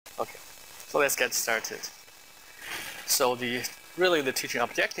Okay, so let's get started. So really the teaching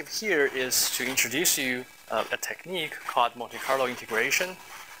objective here is to introduce you a technique called Monte Carlo integration.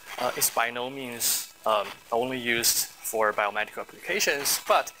 It's by no means only used for biomedical applications,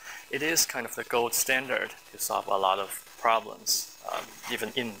 but it is kind of the gold standard to solve a lot of problems,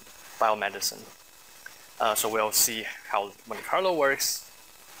 even in biomedicine. So we'll see how Monte Carlo works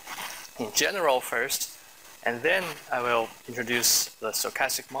in general first, and then I will introduce the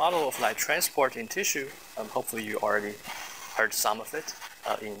stochastic model of light transport in tissue. Hopefully you already heard some of it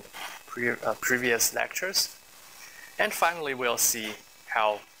in previous lectures. And finally, we'll see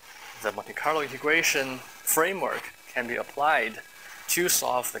how the Monte Carlo integration framework can be applied to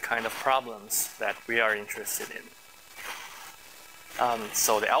solve the kind of problems that we are interested in.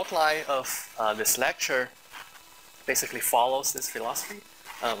 So the outline of this lecture basically follows this philosophy.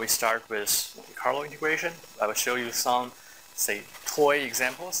 We start with Monte Carlo integration. I will show you some, say, toy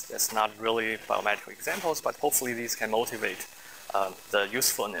examples. That's not really biomedical examples, but hopefully these can motivate the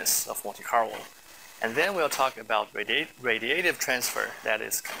usefulness of Monte Carlo. And then we'll talk about radiative transfer. That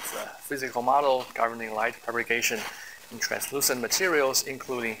is kind of the physical model governing light propagation in translucent materials,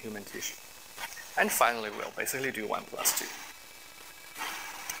 including human tissue. And finally, we'll basically do 1+2.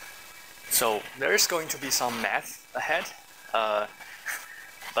 So there is going to be some math ahead.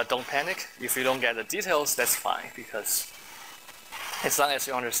 But don't panic. If you don't get the details, that's fine, because as long as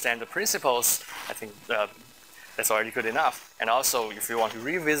you understand the principles, I think that's already good enough. And also, if you want to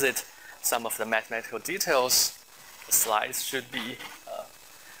revisit some of the mathematical details, the slides should be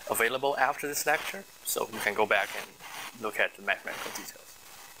available after this lecture, so you can go back and look at the mathematical details.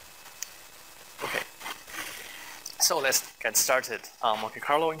 Okay, so let's get started on Monte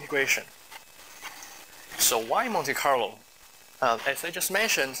Carlo integration. So why Monte Carlo? As I just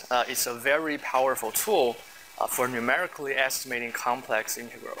mentioned, it's a very powerful tool for numerically estimating complex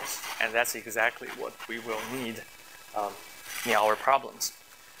integrals, and that's exactly what we will need in our problems.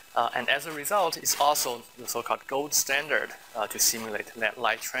 And as a result, it's also the so-called gold standard to simulate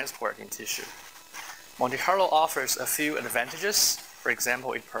light transport in tissue. Monte Carlo offers a few advantages. For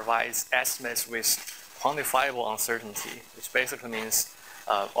example, it provides estimates with quantifiable uncertainty, which basically means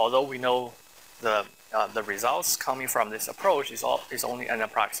although we know the results coming from this approach is only an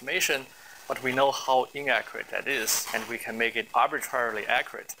approximation, but we know how inaccurate that is, and we can make it arbitrarily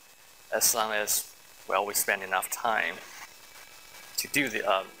accurate as long as, well, we spend enough time to do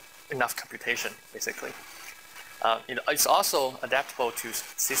enough computation, basically. It's also adaptable to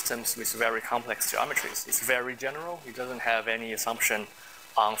systems with very complex geometries. It's very general. It doesn't have any assumption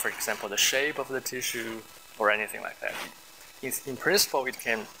on, for example, the shape of the tissue or anything like that. In principle, it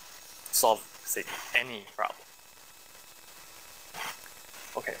can solve, say, any problem.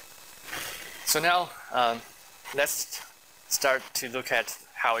 Okay, so now let's start to look at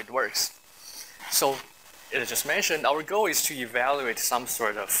how it works. So, as I just mentioned, our goal is to evaluate some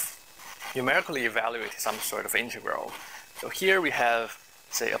sort of, numerically evaluate some sort of integral. So here we have,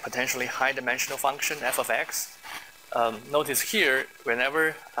 say, a potentially high-dimensional function, f of x. Notice here,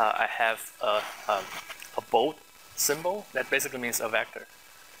 whenever I have a bold symbol, that basically means a vector.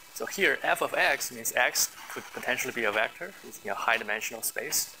 So here, f of x means x could potentially be a vector in a high-dimensional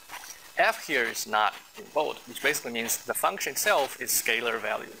space. F here is not in bold, which basically means the function itself is scalar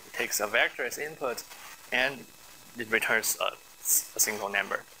value. It takes a vector as input, and it returns a single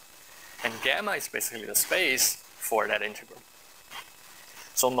number. And gamma is basically the space for that integral.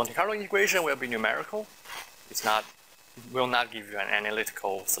 So Monte Carlo integration will be numerical. It will not give you an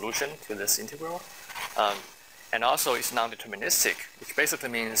analytical solution to this integral. And also it's non-deterministic, which basically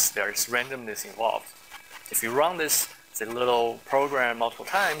means there is randomness involved. If you run this little program multiple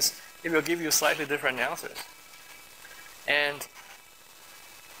times, it will give you slightly different answers. And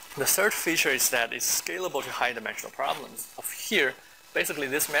the third feature is that it's scalable to high-dimensional problems. Here, basically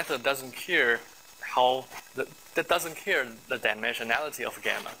this method doesn't care the dimensionality of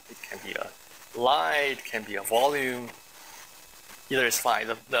gamma. It can be a light, it can be a volume. Either is fine.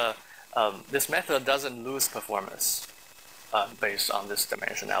 This method doesn't lose performance based on these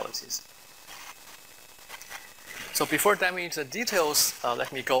dimensionalities. So before diving into the details,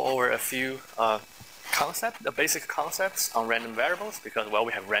 let me go over a few the basic concepts on random variables, because, well,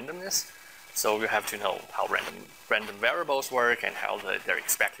 we have randomness, so we have to know how random variables work and how their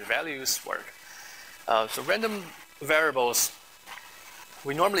expected values work. So random variables,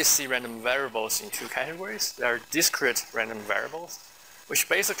 we normally see random variables in two categories. There are discrete random variables, which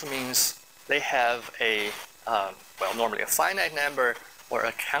basically means they have normally a finite number or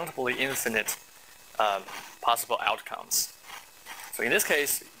a countably infinite possible outcomes. So in this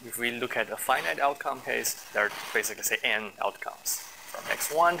case, if we look at a finite outcome case, there are basically, say, n outcomes. from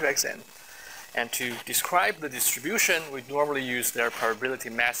x1 to xn. And to describe the distribution, we normally use their probability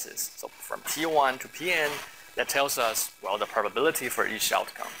masses. So from P1 to Pn, that tells us, well, the probability for each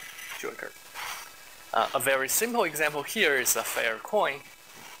outcome to occur. A very simple example here is a fair coin.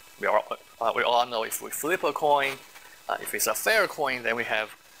 We all know if we flip a coin, if it's a fair coin, then we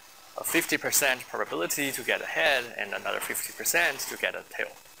have a 50% probability to get a head and another 50% to get a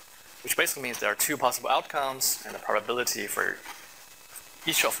tail, which basically means there are two possible outcomes, and the probability for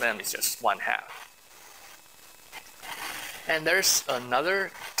each of them is just 1/2. And there's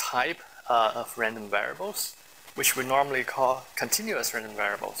another type of random variables, which we normally call continuous random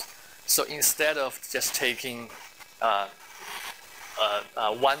variables. So instead of just taking one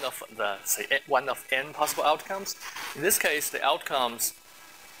of n possible outcomes, in this case, the outcomes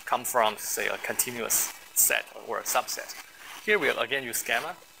come from, say, a continuous set or a subset. Here we'll again use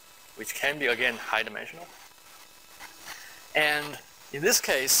gamma, which can be, again, high dimensional. And in this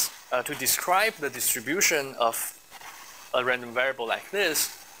case, to describe the distribution of a random variable like this,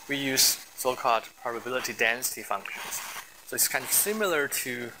 we use so-called probability density functions. So it's kind of similar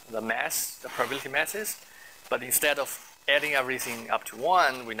to the mass, the probability masses, but instead of adding everything up to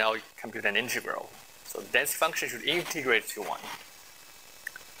 1, we now compute an integral. So the density function should integrate to 1.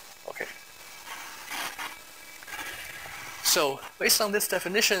 Okay. So based on these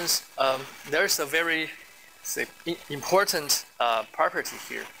definitions, there's a very important property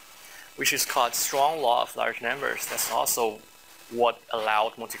here, which is called Shuang law of large numbers. That's also what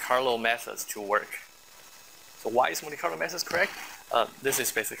allowed Monte Carlo methods to work. So why is Monte Carlo methods correct? This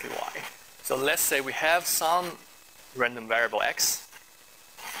is basically why. So let's say we have some random variable x.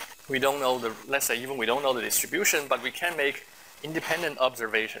 We don't know the, let's say even we don't know the distribution, but we can make independent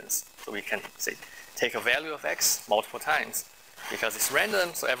observations. So we can say take a value of x multiple times. Because it's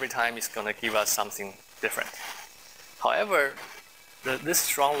random, so every time it's going to give us something different. However, this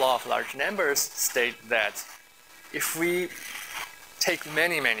Shuang law of large numbers state that if we take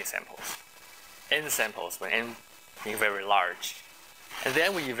many samples, n samples, when n being very large, and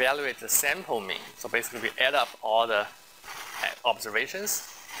then we evaluate the sample mean. So basically we add up all the observations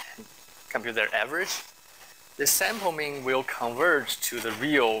and compute their average. The sample mean will converge to the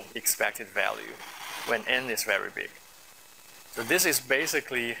real expected value when n is very big. So this is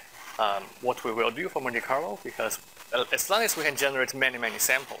basically what we will do for Monte Carlo, because as long as we can generate many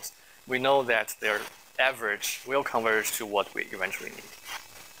samples, we know that their average will converge to what we eventually need.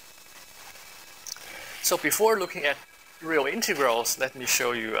 So before looking at real integrals, let me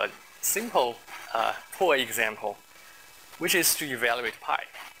show you a simple toy example, which is to evaluate pi.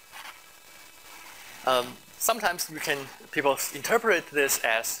 Sometimes people interpret this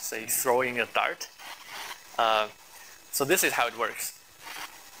as, say, throwing a dart. So this is how it works.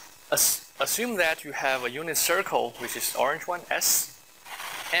 Assume that you have a unit circle, which is the orange one, S,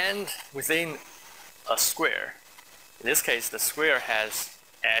 and within a square. In this case, the square has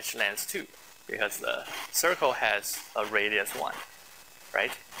edge length 2, because the circle has a radius 1,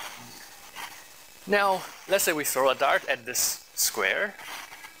 right? Now, let's say we throw a dart at this square.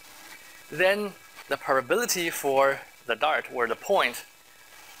 Then the probability for the dart, or the point,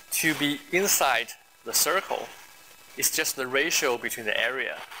 to be inside the circle is just the ratio between the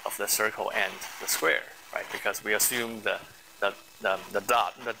area of the circle and the square, right? Because we assume the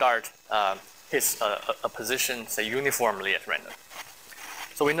dart hits a position, say, uniformly at random.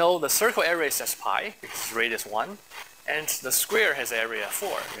 So we know the circle area is just pi, because radius 1, and the square has area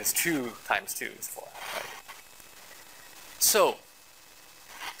 4, because 2 times 2 is 4, right? So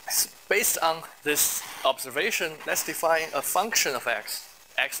based on this observation, let's define a function of x.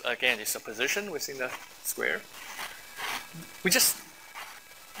 X, again, is a position within the square. We just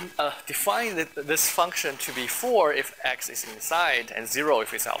define this function to be 4 if x is inside and 0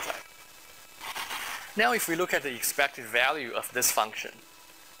 if it's outside. Now if we look at the expected value of this function,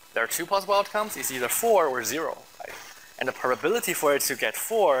 there are two possible outcomes. It's either 4 or 0, right? And the probability for it to get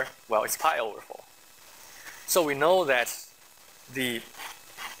 4, well, it's pi over 4. So we know that the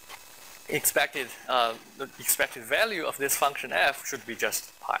expected value of this function f should be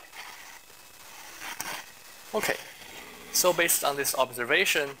just pi. Okay, so based on this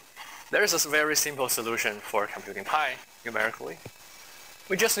observation, there is a very simple solution for computing pi numerically.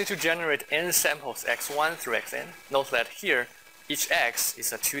 We just need to generate n samples x1 through xn. Note that here, each x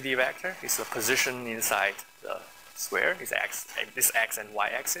is a 2D vector. It's a position inside the square. It's this x and y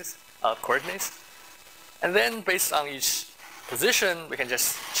axis coordinates. And then based on each position, we can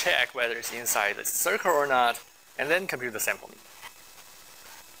just check whether it's inside the circle or not, and then compute the sample mean.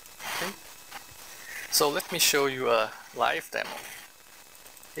 Okay. So let me show you a live demo.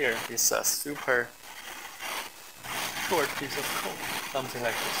 Here is a super short piece of code. something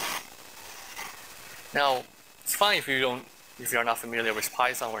like this. Now, it's fine if you're not familiar with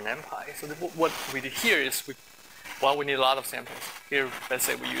Python or NumPy. So what we did here is we need a lot of samples. Here, let's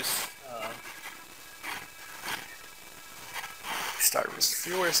say we start with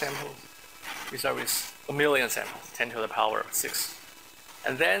fewer samples. We start with 1 million samples, 10 to the power of 6.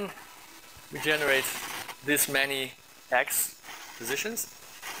 And then we generate this many x positions.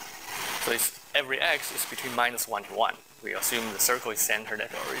 So every x is between -1 to 1. We assume the circle is centered at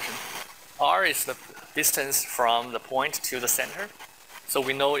the origin. R is the distance from the point to the center. So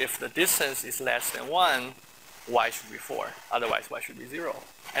we know if the distance is less than 1, y should be 4. Otherwise, y should be 0.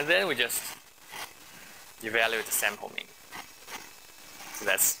 And then we just evaluate the sample mean. So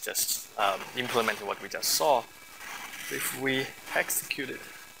that's just implementing what we just saw. So if we execute it,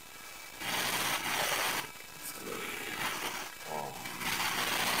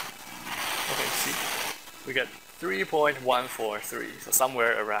 okay, see, we get 3.143, so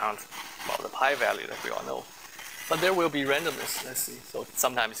somewhere around the pi value that we all know. But there will be randomness, let's see. So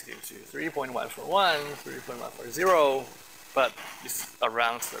sometimes it gives you 3.141, 3.140, but it's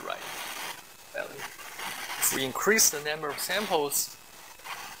around the right value. If we increase the number of samples,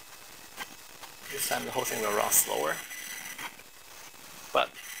 this time the whole thing will run slower, but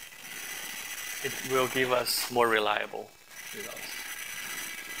it will give us more reliable results.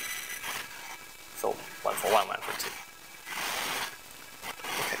 So 1 for 1, 1 for 2.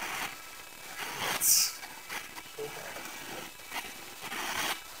 Okay. Let's go back.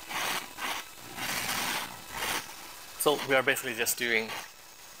 So we are basically just doing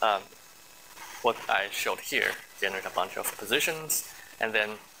what I showed here, generate a bunch of positions, and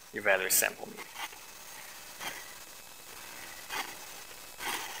then evaluate sample mean.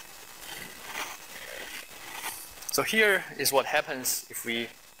 So here is what happens if we,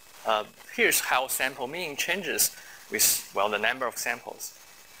 here's how sample mean changes with, the number of samples.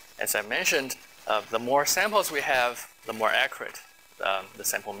 As I mentioned, the more samples we have, the more accurate the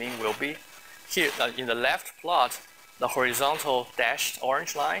sample mean will be. Here, in the left plot, the horizontal dashed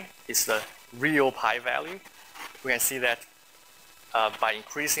orange line is the real pi value. We can see that by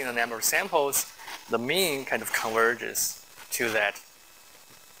increasing the number of samples, the mean kind of converges to the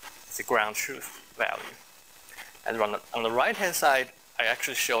ground truth value. And on the right-hand side, I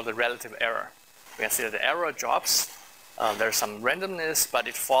actually show the relative error. We can see that the error drops. There's some randomness, but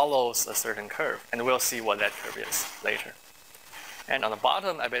it follows a certain curve. And we'll see what that curve is later. And on the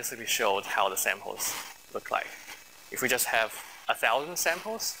bottom, I basically showed how the samples look like. If we just have 1,000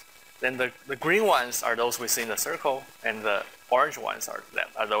 samples, then the green ones are those within the circle, and the orange ones are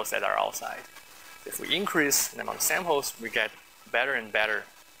those that are outside. If we increase the amount of samples, we get better and better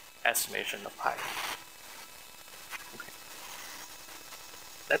estimation of pi.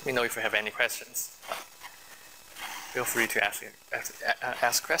 Let me know if you have any questions. Feel free to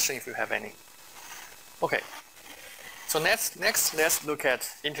ask questions if you have any. Okay. So next, let's look at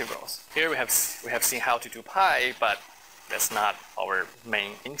integrals. Here we have seen how to do pi, but that's not our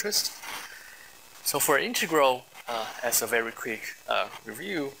main interest. So for integral, as a very quick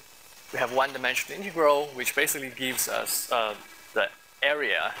review, we have one-dimensional integral, which basically gives us the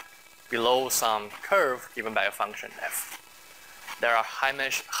area below some curve given by a function f. There are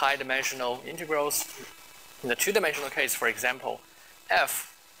high-dimensional integrals. In the two-dimensional case, for example,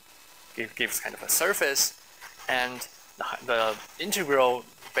 f gives kind of a surface, and the integral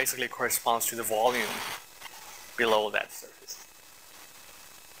basically corresponds to the volume below that surface.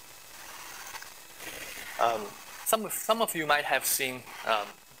 Some of you might have seen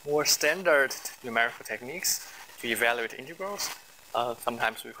more standard numerical techniques to evaluate integrals.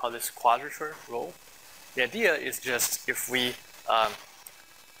 Sometimes we call this quadrature rule. The idea is just if we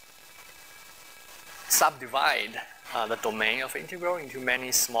subdivide the domain of integral into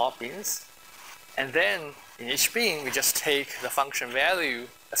many small bins, and then in each bin we just take the function value,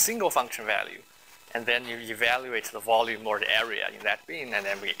 a single function value, and then you evaluate the volume or the area in that bin, and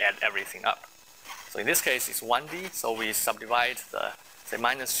then we add everything up. So in this case it's 1D, so we subdivide the, say,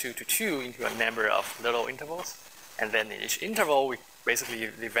 -2 to 2 into a number of little intervals, and then in each interval we basically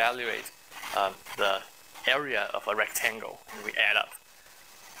evaluate the area of a rectangle, and we add up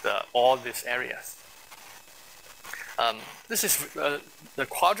all these areas. This is the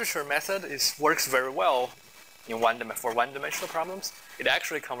quadrature method works very well for one-dimensional problems. It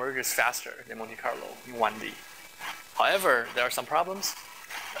actually converges faster than Monte Carlo in 1D. However, there are some problems,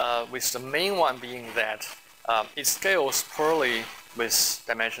 with the main one being that it scales poorly with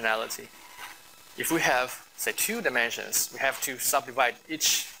dimensionality. If we have, say, 2 dimensions, we have to subdivide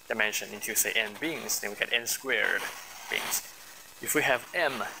each dimension into, say, n bins, then we get n squared bins. If we have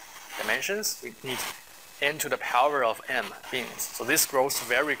m dimensions, we need n to the power of m beings. So this grows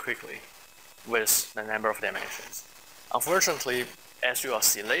very quickly with the number of dimensions. Unfortunately, as you will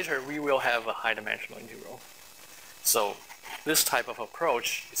see later, we will have a high-dimensional integral. So this type of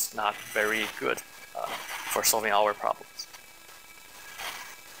approach is not very good for solving our problems.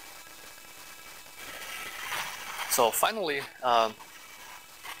 So finally,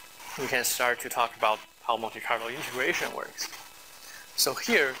 we can start to talk about how Monte Carlo integration works. So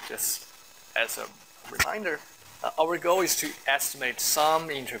here, just as a reminder, our goal is to estimate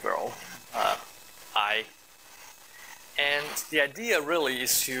some integral I, and the idea really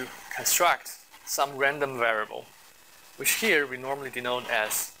is to construct some random variable, which here we normally denote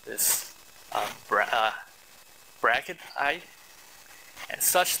as this bracket I, and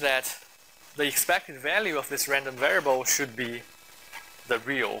such that the expected value of this random variable should be the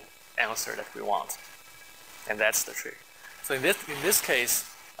real answer that we want, and that's the trick. So in this case,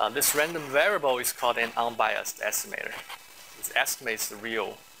 this random variable is called an unbiased estimator. It estimates the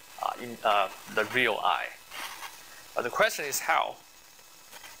real I. But the question is how?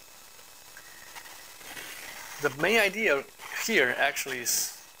 The main idea here actually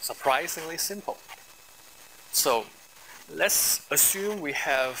is surprisingly simple. So let's assume we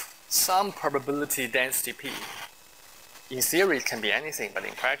have some probability density P. In theory, it can be anything, but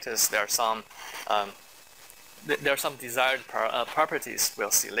in practice, there are some desired properties we'll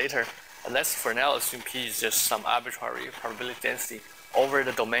see later. But let's for now assume P is just some arbitrary probability density over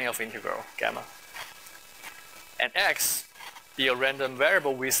the domain of integral gamma. And X be a random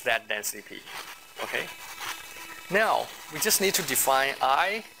variable with that density P. Okay? Now, we just need to define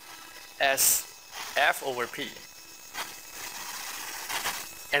I as F over P.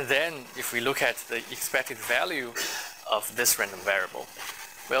 And then, if we look at the expected value of this random variable,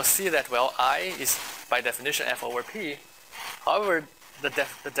 we'll see that, well, I is by definition F over P. However, the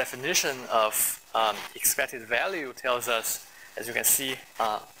definition of expected value tells us, as you can see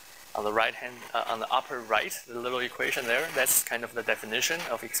on the right hand, on the upper right, the little equation there, that's kind of the definition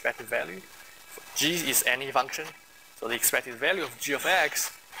of expected value. G is any function, so the expected value of g of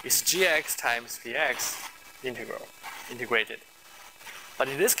x is gx times px integrated. But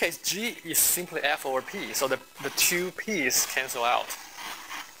in this case, g is simply f over p, so the two p's cancel out.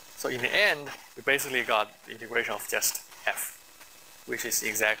 So in the end, we basically got the integration of just f, which is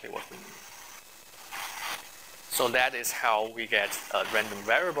exactly what we need. So that is how we get a random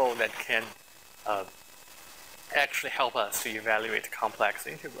variable that can actually help us to evaluate complex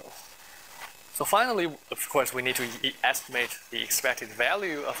integrals. So finally, of course, we need to estimate the expected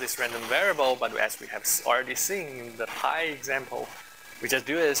value of this random variable, but as we have already seen in the pi example, we just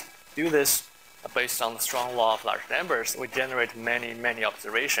do this based on the strong law of large numbers. We generate many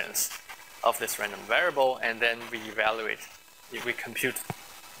observations of this random variable, and then we evaluate, we compute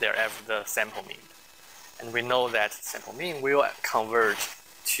the sample mean. And we know that sample mean will converge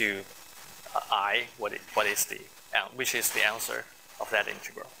to I, which is the answer of that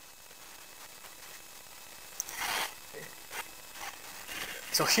integral. Okay.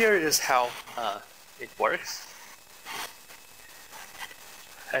 So here is how it works.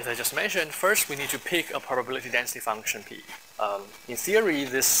 As I just mentioned, first we need to pick a probability density function P. In theory,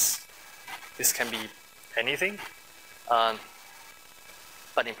 this can be anything,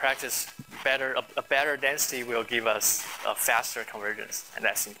 but in practice, a better density will give us a faster convergence, and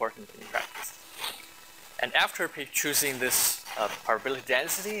that's important in practice. And after choosing this probability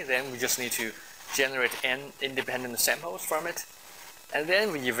density, then we just need to generate n independent samples from it, and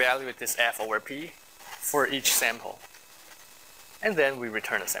then we evaluate this f over p for each sample. And then we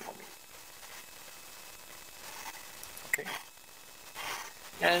return a sample mean. Okay.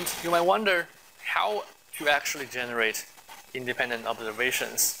 And you might wonder how to actually generate independent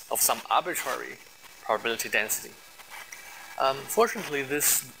observations of some arbitrary probability density. Fortunately,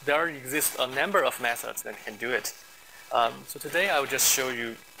 there exists a number of methods that can do it. So today I will just show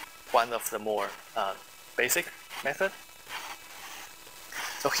you one of the more basic methods.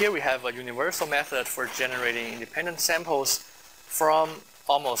 So here we have a universal method for generating independent samples from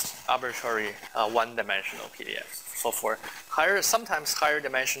almost arbitrary one-dimensional PDFs. So for sometimes higher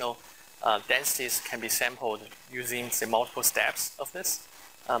dimensional densities can be sampled using the multiple steps of this.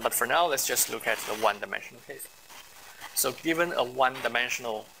 But for now, let's just look at the one-dimensional case. So given a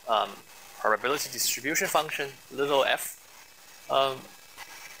one-dimensional probability distribution function, little f,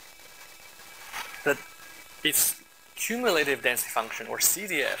 its cumulative density function, or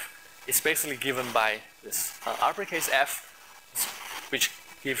CDF, is basically given by this uppercase f, which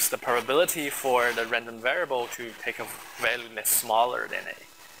gives the probability for the random variable to take a value that's smaller than a.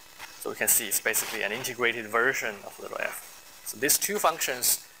 So we can see it's basically an integrated version of little f. So these two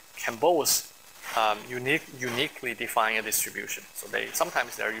functions can both uniquely define a distribution. So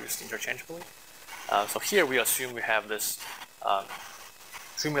sometimes they're used interchangeably. So here we assume we have this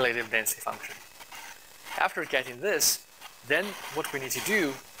cumulative density function. After getting this, then what we need to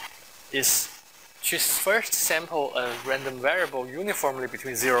do is just first sample a random variable uniformly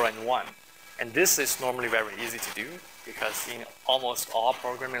between 0 and 1. And this is normally very easy to do because in almost all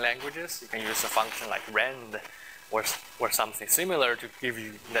programming languages, you can use a function like rand or something similar to give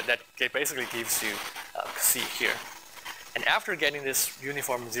you, that basically gives you C here. And after getting this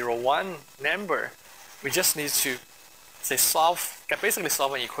uniform 0, 1 number, we just need to basically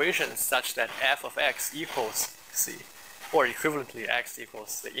solve an equation such that f of x equals C, or equivalently x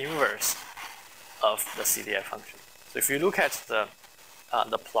equals the inverse of the CDF function. So if you look at the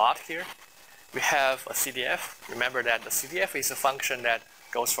plot here, we have a CDF. Remember that the CDF is a function that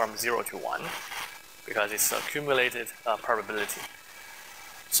goes from 0 to 1 because it's a cumulated probability.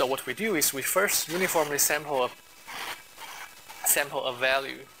 So what we do is we first uniformly sample a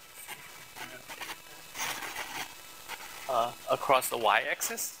value across the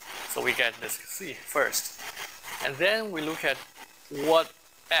y-axis. So we get this C first. And then we look at what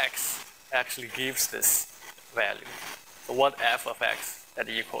x actually gives this value. So what f of x that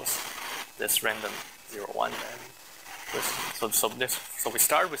equals this random 0, 1 value. So we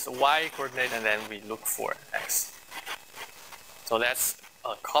start with the y coordinate and then we look for x. So that's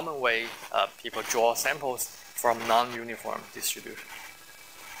a common way people draw samples from non-uniform distribution.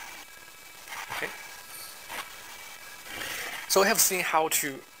 Okay. So we have seen how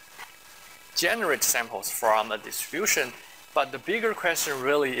to generate samples from a distribution, but the bigger question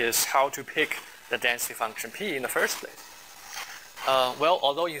really is how to pick the density function p in the first place. Well,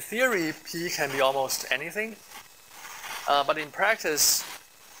 although in theory p can be almost anything, but in practice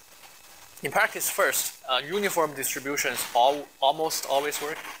first, uniform distributions almost always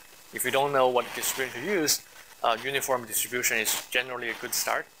work. If you don't know what distribution to use, uniform distribution is generally a good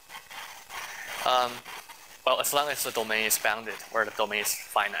start. Well, as long as the domain is bounded or the domain is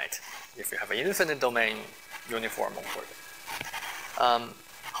finite. If you have an infinite domain, uniform will work.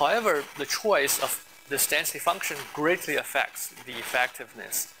 However, the choice of this density function greatly affects the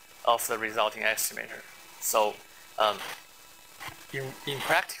effectiveness of the resulting estimator. So in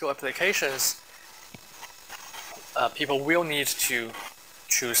practical applications, people will need to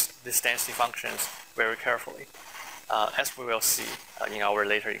choose these density functions very carefully, as we will see in our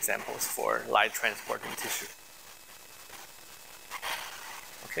later examples for light transport in tissue.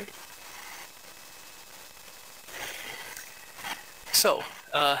 Okay. So,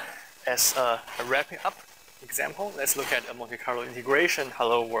 as a wrapping up example, let's look at a Monte Carlo integration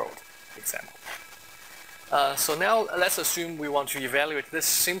hello world example. So now let's assume we want to evaluate this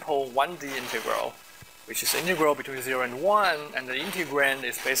simple 1D integral, which is the integral between 0 and 1, and the integrand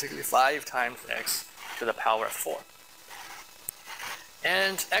is basically 5 times x to the power of 4.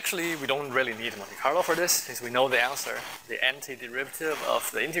 And actually, we don't really need Monte Carlo for this, since we know the answer. The antiderivative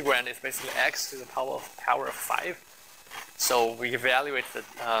of the integrand is basically x to the power of 5. So we evaluate the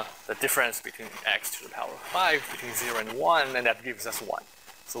difference between x to the power of 5 between 0 and 1, and that gives us 1.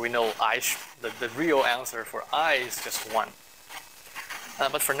 So we know the real answer for I is just 1.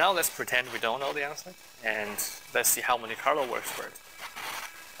 But for now, let's pretend we don't know the answer, and let's see how Monte Carlo works for it.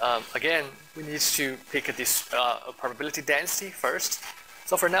 Again, we need to pick a probability density first.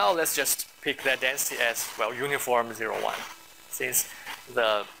 So for now, let's just pick that density as, well, uniform 0, 1. Since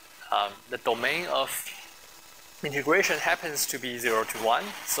the domain of integration happens to be 0 to 1,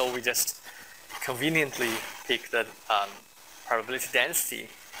 so we just conveniently pick the probability density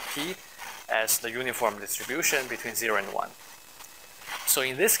p as the uniform distribution between 0 and 1. So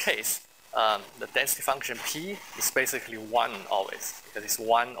in this case, the density function p is basically 1 always, because it's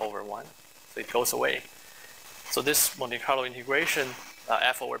 1 over 1, so it goes away. So this Monte Carlo integration,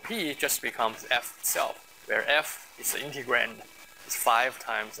 f over p, just becomes f itself, where f is the integrand, is 5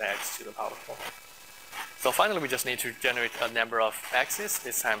 times x to the power of 4. So finally, we just need to generate a number of x's.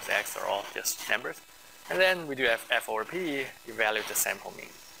 This time the x are all just numbers. And then we do f over p, evaluate the sample mean.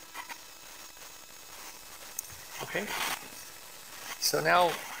 Okay. So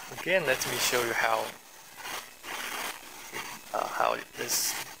now, again, let me show you how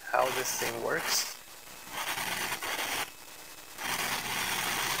this thing works.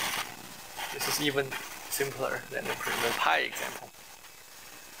 This is even simpler than the pi example.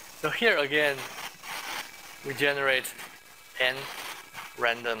 So here again, we generate n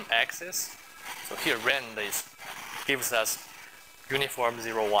random x's. So here rand gives us uniform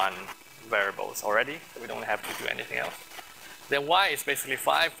 0, 1 variables already, so we don't have to do anything else. Then y is basically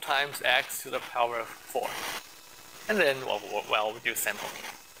 5 times x to the power of 4. And then, well, we do sample mean.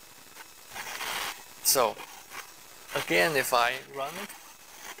 So again, if I run it,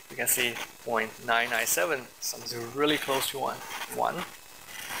 you can see 0.997, something really close to 1.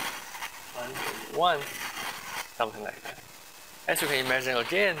 1, something like that. As you can imagine,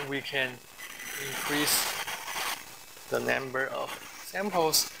 again, we can increase the number of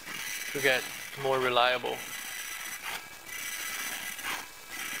samples to get more reliable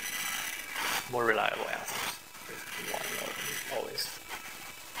answers. Basically, 1 always.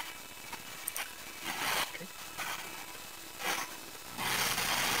 Okay.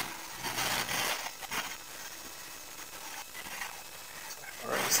 So I've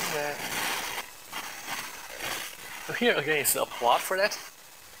already seen that. So here again is a plot for that.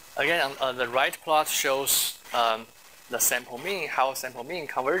 Again, on the right plot shows the sample mean, how sample mean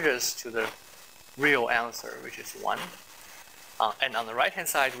converges to the real answer, which is 1. And on the right hand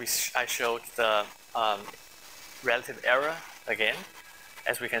side, I showed the relative error again.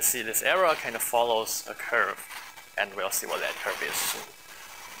 As we can see, this error kind of follows a curve, and we'll see what that curve is soon.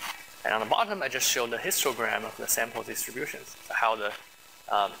 And on the bottom, I just showed the histogram of the sample distributions, so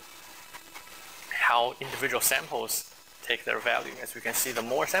how individual samples take their value. As we can see, the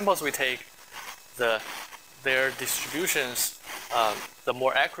more samples we take, their distributions, the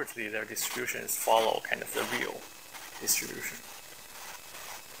more accurately their distributions follow kind of the real distribution.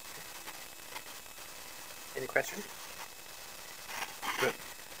 Any questions? Good.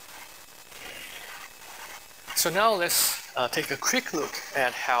 So now let's take a quick look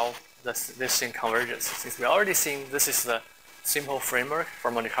at how this thing converges. Since we already seen this is the simple framework for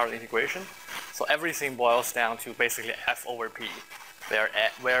Monte Carlo integration, so everything boils down to basically f over p,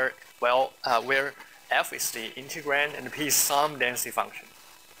 where f is the integrand and p is some density function.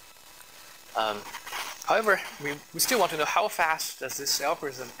 However, we still want to know how fast does this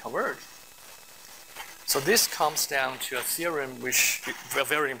algorithm converge. So this comes down to a theorem, a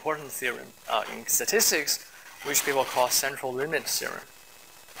very important theorem in statistics, which people call central limit theorem.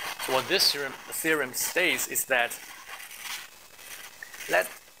 So what this theorem states is that let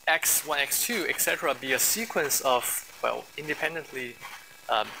x1, x2, etc. be a sequence of, well, independently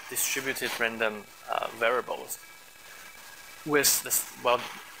distributed random variables with this, well,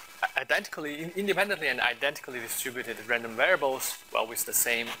 independently and identically distributed random variables, well, with the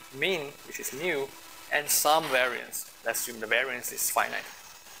same mean, which is mu, and some variance. Let's assume the variance is finite.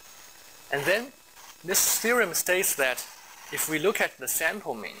 And then this theorem states that if we look at the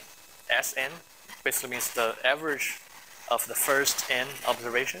sample mean, Sn, basically means the average of the first n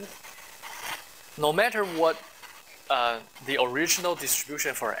observations, no matter what the original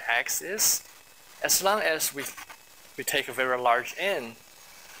distribution for x is, as long as we take a very large n,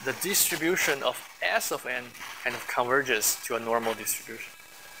 the distribution of S of n kind of converges to a normal distribution.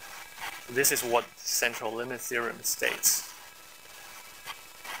 This is what central limit theorem states.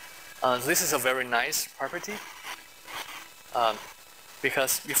 This is a very nice property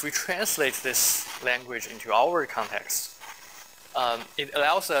because if we translate this language into our context, it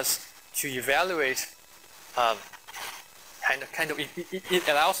allows us to evaluate it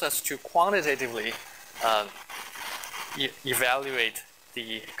allows us to quantitatively evaluate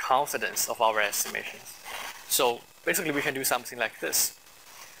the confidence of our estimations. So basically we can do something like this.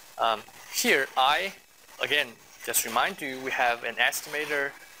 Here, again, just remind you, we have an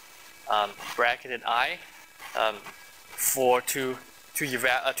estimator, bracketed I, to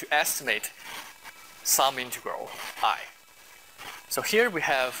estimate some integral I. So here we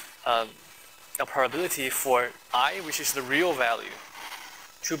have a probability for I, which is the real value,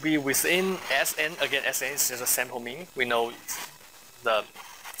 to be within Sn. Again, Sn is just a sample mean. We know the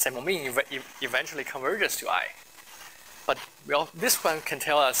sample mean eventually converges to I. But well, this one can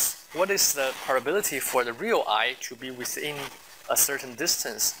tell us what is the probability for the real I to be within a certain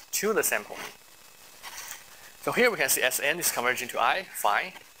distance to the sample mean. So here we can see Sn is converging to I,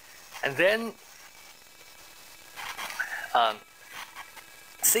 fine. And then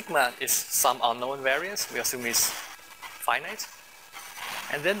sigma is some unknown variance, we assume is finite.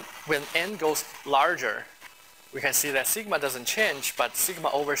 And then when n goes larger, we can see that sigma doesn't change, but sigma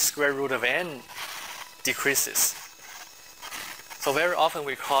over square root of n decreases. So very often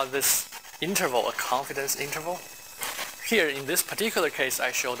we call this interval a confidence interval. Here in this particular case,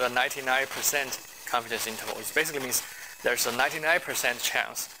 I showed a 99% confidence interval. It basically means there's a 99%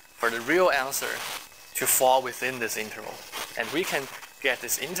 chance for the real answer to fall within this interval. And we can get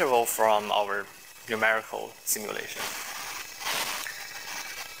this interval from our numerical simulation.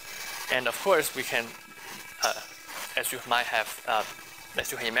 And of course, we can, as you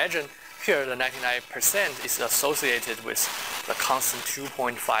can imagine, here the 99% is associated with the constant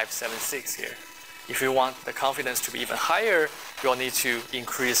 2.576 here. if you want the confidence to be even higher, you'll need to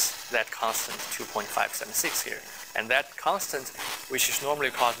increase that constant 2.576 here. And that constant, which is normally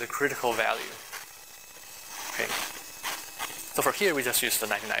called the critical value. Okay. So for here, we just use the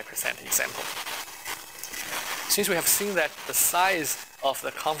 99% example. Since we have seen that the size of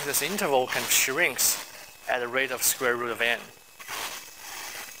the confidence interval can shrinks at a rate of square root of n,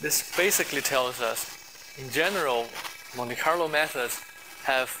 this basically tells us, in general, Monte Carlo methods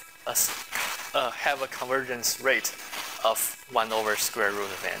have a convergence rate of 1 over square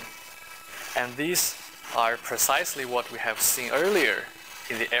root of n. And these are precisely what we have seen earlier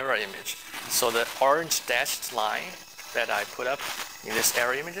in the error image. So the orange dashed line that I put up in this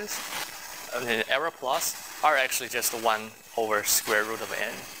error images, in the error plots, are actually just 1 over square root of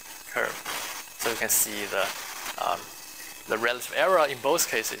n curve. So you can see the relative error in both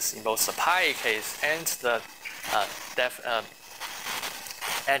cases, in both the pi case and the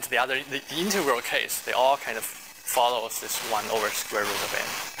the integral case, they all kind of follows this 1 over square root of n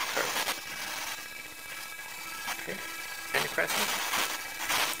curve. Okay, any questions?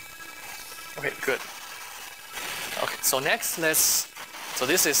 Okay, good. Okay, so next so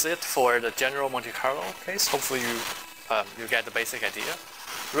this is it for the general Monte Carlo case. Hopefully you get the basic idea.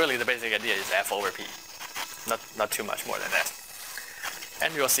 Really, the basic idea is f over p, not too much more than that.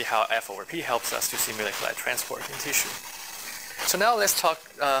 And you'll see how f over p helps us to simulate light transport in tissue. So now let's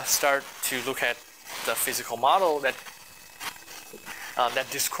start to look at the physical model that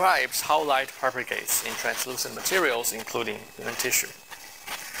describes how light propagates in translucent materials, including human tissue.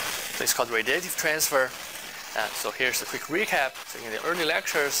 So it's called radiative transfer. So here's a quick recap. So in the early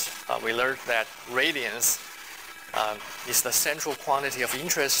lectures, we learned that radiance is the central quantity of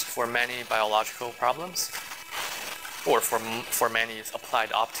interest for many biological problems, or for many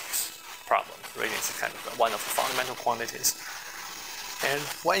applied optics problems. Radiance is kind of one of the fundamental quantities. And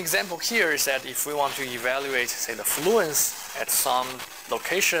one example here is that if we want to evaluate, say, the fluence at some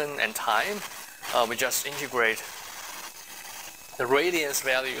location and time, we just integrate the radiance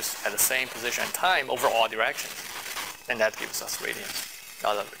values at the same position and time over all directions, and that gives us radiance.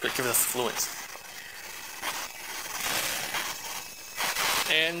 Gives us fluence.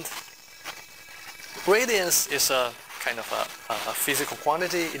 And radiance is a kind of a physical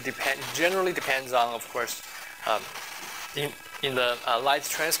quantity. It generally depends on, of course, in the light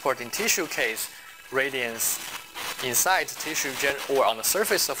transport in tissue case, radiance inside the tissue or on the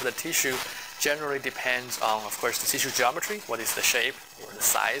surface of the tissue generally depends on, of course, the tissue geometry, what is the shape or the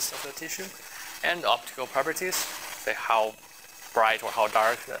size of the tissue, and optical properties, say how bright or how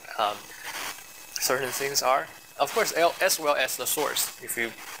dark certain things are. Of course, as well as the source. If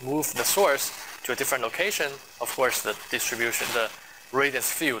you move the source to a different location, of course, the distribution, the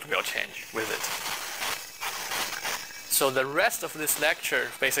radiance field will change with it. So the rest of this lecture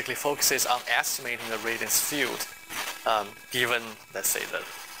basically focuses on estimating the radiance field given, let's say,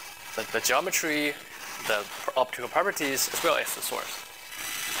 the geometry, the optical properties, as well as the source.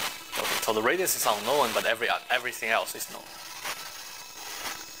 Okay, so the radiance is unknown, but everything else is known.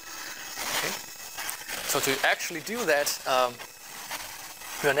 Okay. So to actually do that,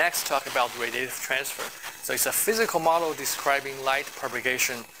 we'll next talk about radiative transfer. So it's a physical model describing light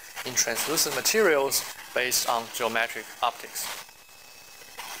propagation in translucent materials based on geometric optics.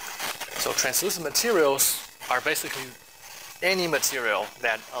 So translucent materials are basically any material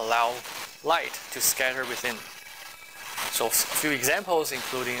that allow light to scatter within. So a few examples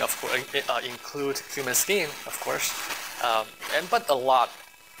include human skin, of course, but a lot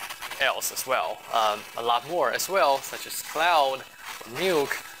else as well, a lot more as well, such as cloud or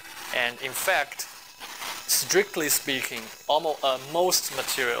milk, and in fact, strictly speaking, almost most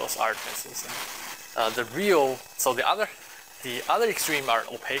materials are translucent. The other extreme are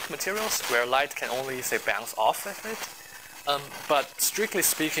opaque materials, where light can only, say, bounce off of it. But strictly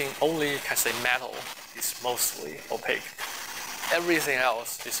speaking, only, say, metal is mostly opaque. Everything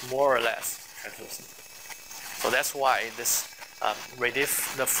else is more or less translucent. So that's why this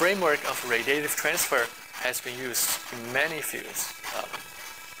the framework of radiative transfer has been used in many fields.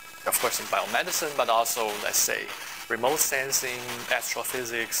 Of course, in biomedicine, but also, let's say, remote sensing,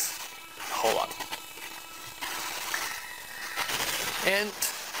 astrophysics, a whole lot. And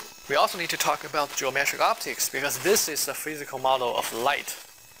we also need to talk about geometric optics, because this is a physical model of light.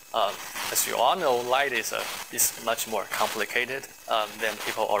 As you all know, light is much more complicated than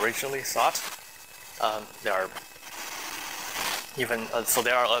people originally thought. There are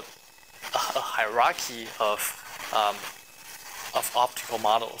a hierarchy of optical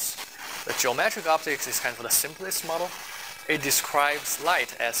models. The geometric optics is kind of the simplest model. It describes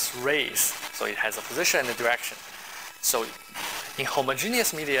light as rays, so it has a position and a direction. So In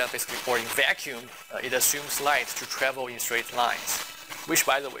homogeneous media, basically, or in vacuum, it assumes light to travel in straight lines, which,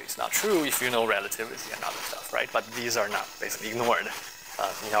 by the way, is not true if you know relativity and other stuff, right? But these are not basically ignored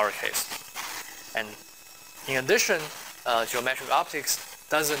in our case. And in addition, geometric optics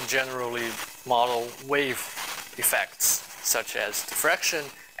doesn't generally model wave effects such as diffraction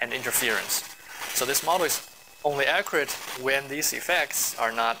and interference. So this model is only accurate when these effects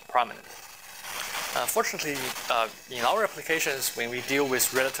are not prominent. Fortunately, in our applications, when we deal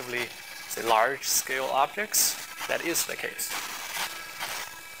with relatively, say, large-scale objects, that is the case.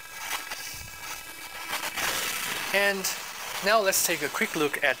 And now let's take a quick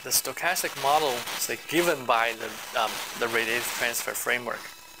look at the stochastic model, say, given by the radiative transfer framework.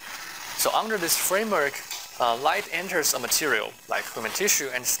 So under this framework, light enters a material like human tissue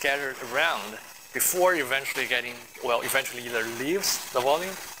and scattered around before eventually either leaves the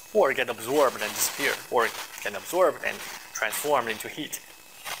volume or get absorbed and disappear, or get absorbed and transformed into heat.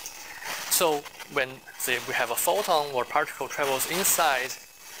 So when, say, we have a photon or particle travels inside,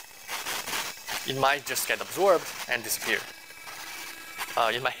 it might just get absorbed and disappear.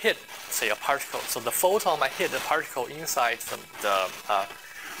 It might hit, say, a particle. So the photon might hit a particle inside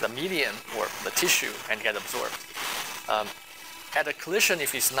the medium or the tissue and get absorbed. At a collision,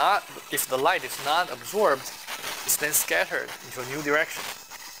 if the light is not absorbed, it's then scattered into a new direction.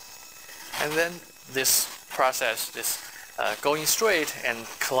 And then this process, this going straight and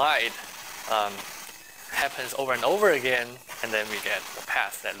collide, happens over and over again, and then we get a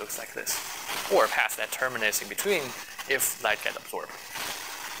path that looks like this, or a path that terminates in between if light gets absorbed.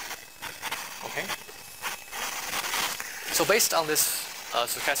 Okay. So based on this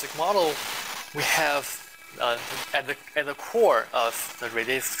stochastic model, we have at the core of the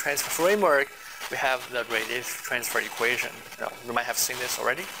radiative transfer framework, we have the radiative transfer equation. You might have seen this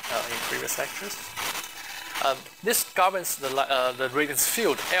already in previous lectures. This governs the radiance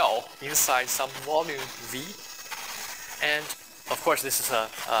field L inside some volume V. And of course, this is a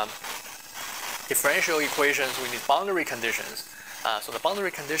differential equations. We need boundary conditions. So the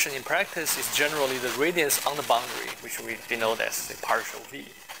boundary condition in practice is generally the radiance on the boundary, which we denote as a partial V.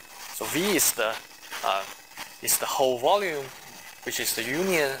 So V is the whole volume, which is the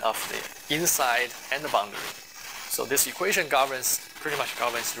union of the inside and the boundary. So this equation pretty much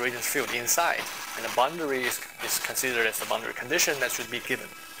governs the radiance field inside, and the boundary is considered as the boundary condition that should be given.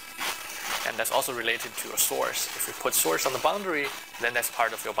 And that's also related to a source. If you put source on the boundary, then that's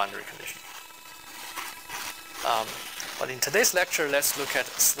part of your boundary condition. But in today's lecture, let's look at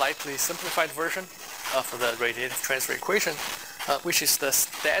a slightly simplified version of the radiative transfer equation, which is the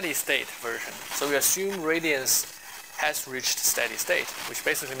steady state version. So we assume radiance has reached steady state, which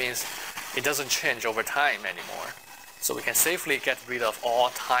basically means it doesn't change over time anymore. So we can safely get rid of all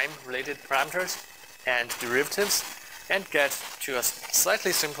time-related parameters and derivatives and get to a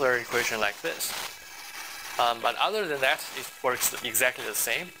slightly simpler equation like this. But other than that, it works exactly the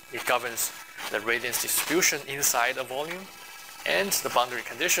same. It governs the radiance distribution inside a volume, and the boundary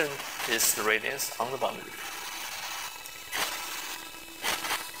condition is the radiance on the boundary.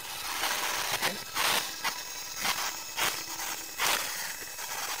 Okay.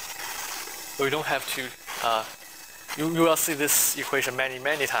 So we don't have to, you will see this equation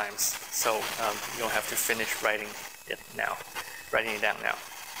many times, so you don't have to finish writing it down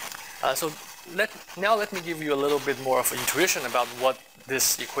now. So now let me give you a little bit more of intuition about what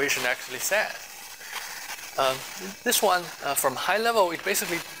this equation actually says. This one, from high level, it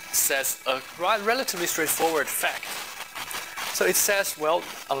basically says a relatively straightforward fact. So it says, well,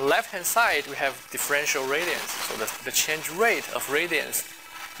 on the left-hand side, we have differential radiance. So the change rate of radiance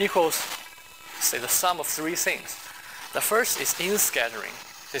equals, say, the sum of three things. The first is in-scattering.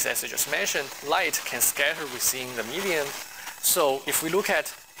 This, as I just mentioned, light can scatter within the medium. So if we look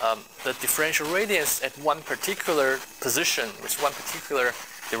at the differential radiance at one particular position with one particular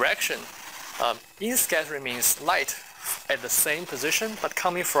direction, in-scattering means light at the same position but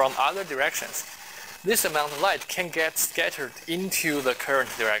coming from other directions. This amount of light can get scattered into the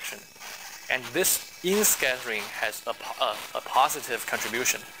current direction. And this in-scattering has a positive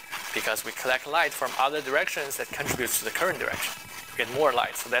contribution because we collect light from other directions that contributes to the current direction. We get more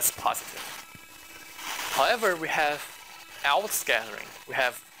light, so that's positive. However, we have out-scattering. We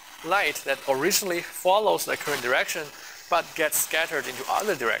have light that originally follows the current direction but gets scattered into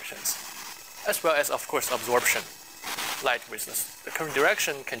other directions, as well as, of course, absorption. Light with the current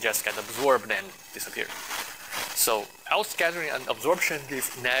direction can just get absorbed and disappear. So out-scattering and absorption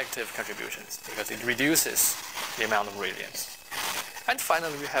give negative contributions because it reduces the amount of radiance. And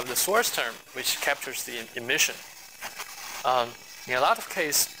finally, we have the source term, which captures the emission. In a lot of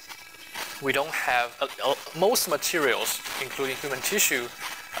cases, we don't have, most materials, including human tissue,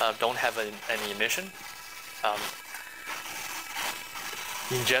 don't have any emission.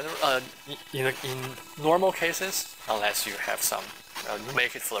 In general, in normal cases, unless you have some,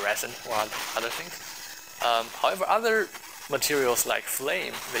 make it fluorescent or other things. However, other materials like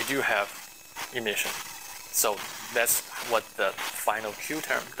flame, they do have emission. So that's what the final Q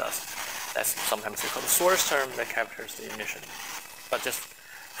term does. That's sometimes we call the source term that captures the emission. But just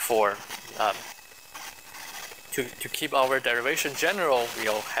for to keep our derivation general,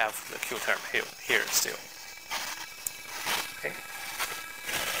 we'll have the Q term here still. Okay.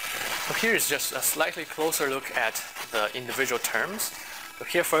 So here is just a slightly closer look at the individual terms. So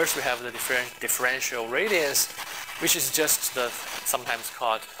here first we have the differential radiance, which is just the sometimes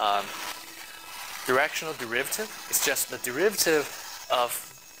called directional derivative. It's just the derivative of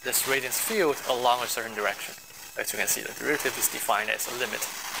this radiance field along a certain direction. As you can see, the derivative is defined as a limit.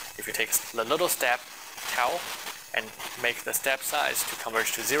 If you take the little step tau and make the step size to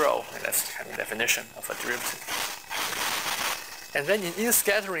converge to 0, and that's the kind of definition of a derivative. And then in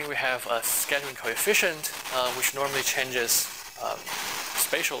scattering, we have a scattering coefficient, which normally changes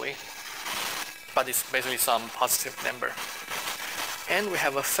spatially, but it's basically some positive number. And we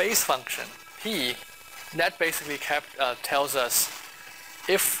have a phase function, p, that basically tells us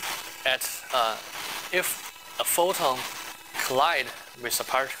if a photon collide with a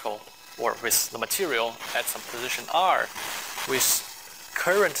particle or with the material at some position r with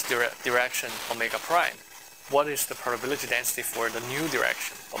current direction omega prime, what is the probability density for the new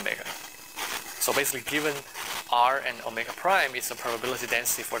direction omega? So basically, given r and omega prime, it's the probability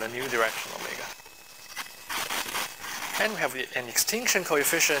density for the new direction omega. And we have an extinction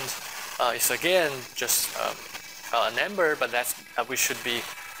coefficient. It's again just a number, but that's we should be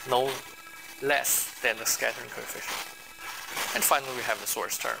no less than the scattering coefficient. And finally, we have the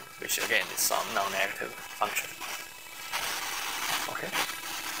source term, which again is some non-negative function. Okay,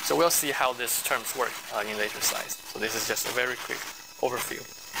 so we'll see how these terms work in later slides. So this is just a very quick overview.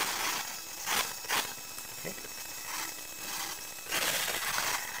 Okay.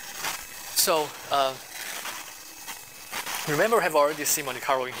 So remember, we have already seen Monte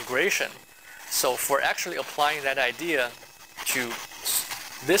Carlo integration. So for actually applying that idea to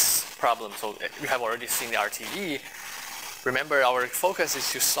this problem, so we have already seen the RTE. Remember, our focus is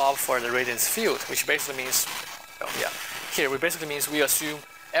to solve for the radiance field, which basically means, here we basically means we assume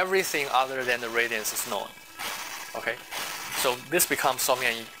everything other than the radiance is known. Okay, so this becomes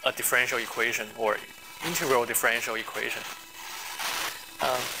solving a differential equation or integral differential equation.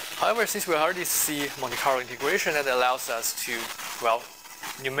 However, since we already see Monte Carlo integration, that allows us to, well,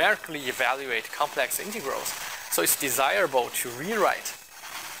 numerically evaluate complex integrals. So it's desirable to rewrite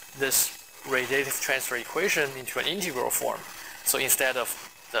this radiative transfer equation into an integral form. So instead of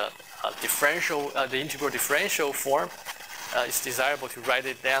the integral differential form, it's desirable to write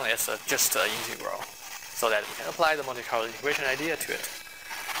it down as just an integral, so that we can apply the Monte Carlo integration idea to it.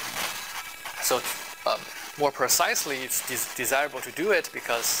 So more precisely, it's desirable to do it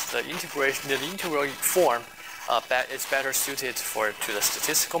because the integral form is better suited to the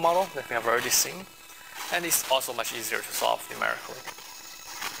statistical model that we have already seen, and it's also much easier to solve numerically.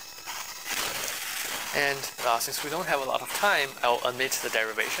 And since we don't have a lot of time, I'll omit the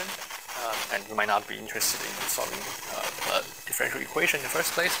derivation, and you might not be interested in solving a differential equation in the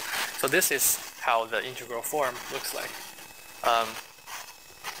first place. So this is how the integral form looks like.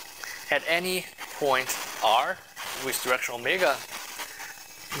 At any point r with direction omega,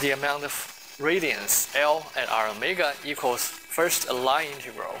 the amount of radiance L at r omega equals first a line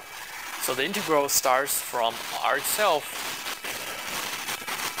integral. So the integral starts from r itself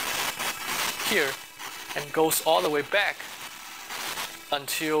here and goes all the way back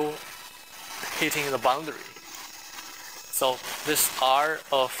until hitting the boundary. So this r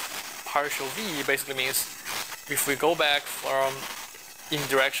of partial v basically means if we go back from in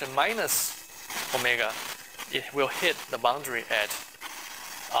direction minus omega, it will hit the boundary at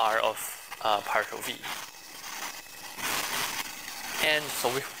r of partial v. And so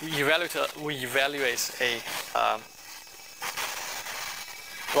we evaluate a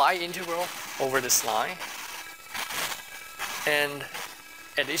line integral over this line, and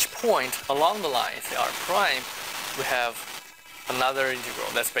at each point along the line, say r prime, we have another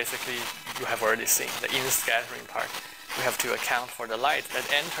integral. That's basically, you have already seen the in-scattering part. We have to account for the light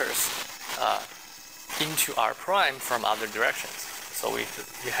that enters into r prime from other directions. So we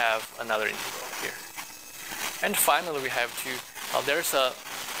have another integral here. And finally, we have to, there's a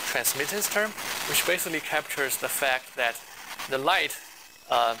transmittance term, which basically captures the fact that the light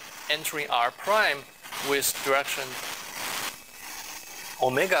entering r prime with direction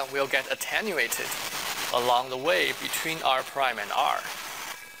omega will get attenuated along the way between r prime and r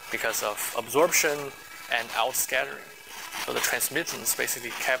because of absorption and outscattering. So the transmittance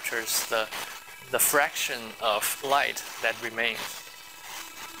basically captures the fraction of light that remains,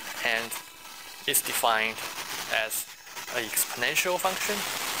 and is defined as an exponential function,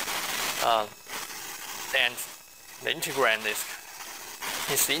 and the integrand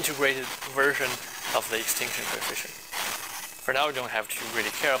is the integrated version of the extinction coefficient. For now, we don't have to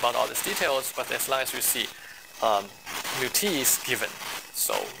really care about all these details, but as long as we see mu t is given,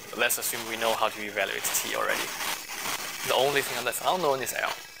 so let's assume we know how to evaluate t already. The only thing that's unknown is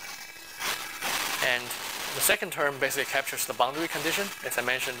L. And the second term basically captures the boundary condition. As I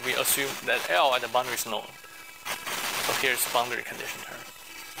mentioned, we assume that L at the boundary is known. So here's the boundary condition term.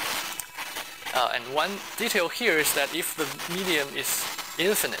 And one detail here is that if the medium is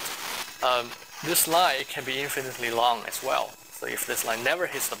infinite, this line can be infinitely long as well. So if this line never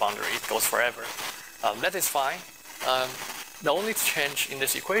hits the boundary, it goes forever. That is fine. The only change in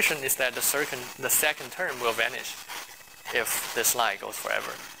this equation is that the second term will vanish if this line goes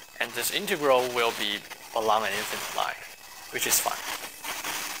forever. And this integral will be along an infinite line, which is fine,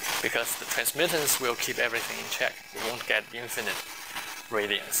 because the transmittance will keep everything in check. We won't get infinite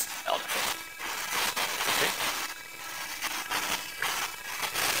radiance out of it. Okay.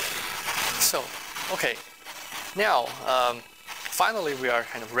 So, okay. Now, finally, we are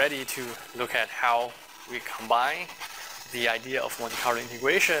kind of ready to look at how we combine the idea of Monte Carlo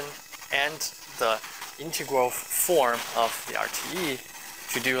integration and the integral form of the RTE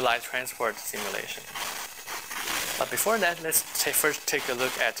to do light transport simulation. But before that, let's first take a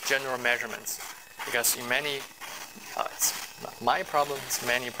look at general measurements, because in many, it's not my problem, it's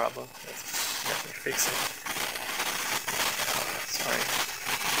many problems. Let me fix it. Sorry.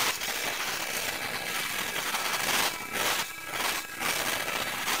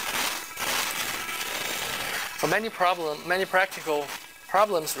 So many practical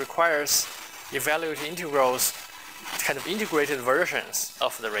problems requires evaluating integrals, kind of integrated versions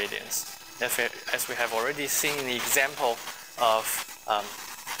of the radiance. As we have already seen in the example of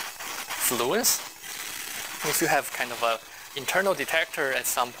fluence, if you have kind of an internal detector at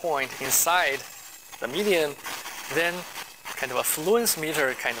some point inside the medium, then kind of a fluence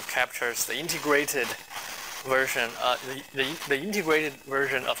meter kind of captures the integrated version, the integrated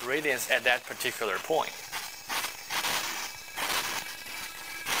version of radiance at that particular point.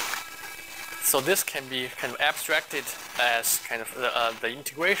 So this can be kind of abstracted as kind of the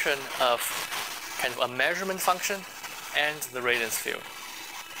integration of kind of a measurement function and the radiance field.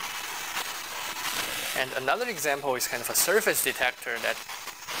 And another example is kind of a surface detector that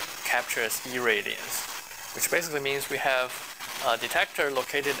captures irradiance, which basically means we have a detector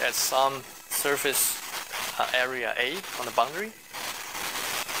located at some surface area A on the boundary,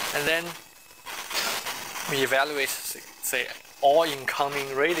 and then we evaluate, say, all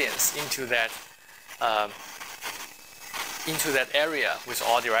incoming radiance into that area with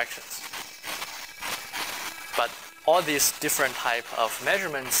all directions. But all these different type of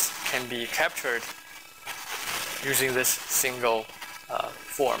measurements can be captured using this single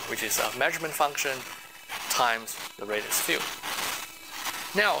form, which is a measurement function times the radiance field.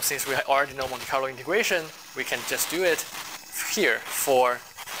 Now, since we already know Monte Carlo integration, we can just do it here for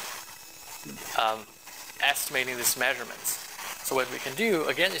estimating these measurements. So what we can do,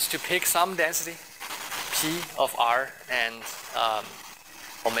 again, is to pick some density, P of R and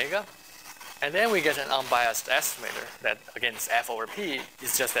omega, and then we get an unbiased estimator that, again, is F over P.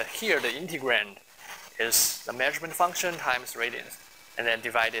 It's just that here the integrand is the measurement function times radiance, and then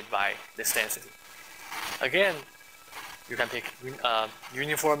divided by this density. Again, you can pick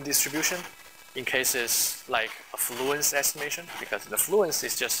uniform distribution in cases like a fluence estimation, because the fluence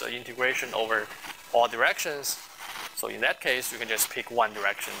is just an integration over all directions. So in that case, you can just pick one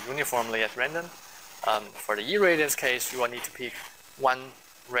direction uniformly at random. For the irradiance case, you will need to pick one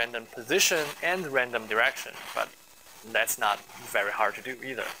random position and random direction, but that's not very hard to do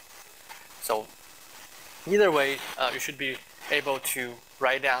either. So either way, you should be able to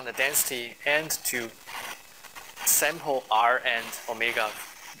write down the density and to sample R and omega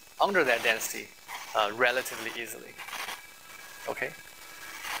under that density relatively easily. Okay?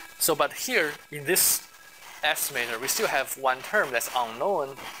 So, but here in this estimator, we still have one term that's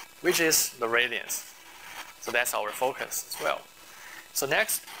unknown, which is the radiance. So that's our focus as well. So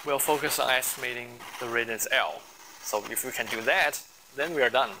next, we'll focus on estimating the radiance L. So if we can do that, then we are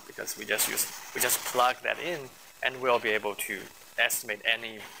done, because we just plug that in, and we'll be able to estimate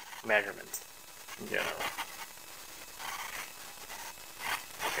any measurement in general.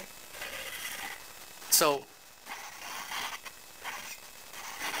 Okay. So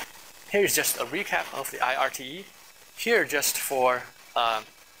here is just a recap of the IRTE. Here, just for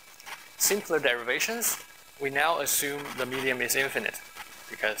simpler derivations, we now assume the medium is infinite,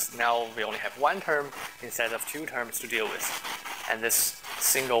 because now we only have one term instead of two terms to deal with. And this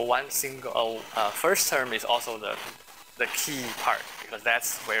first term is also the key part, because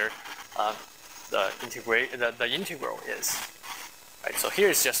that's where the integral is. Right, so here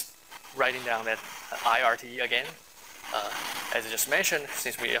is just writing down that IRTE again. As I just mentioned,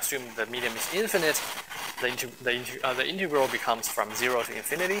 since we assume the medium is infinite, the integral becomes from 0 to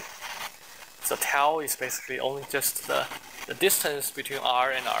infinity. So tau is basically only just the distance between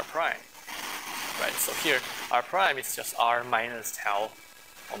r and r prime. Right, so here r prime is just r minus tau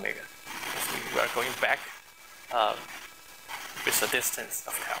omega. So we are going back with the distance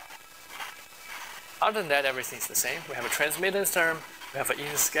of tau. Other than that, everything is the same. We have a transmittance term, we have an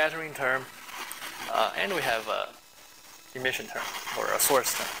in-scattering term, and we have a emission term, or a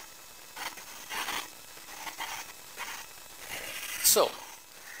source term. So,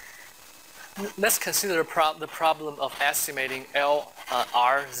 let's consider the problem of estimating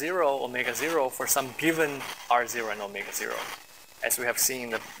R0, omega 0 for some given R0 and omega 0. As we have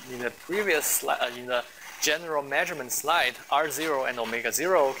seen in the previous slide, in the general measurement slide, R0 and omega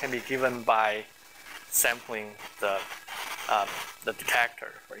 0 can be given by sampling the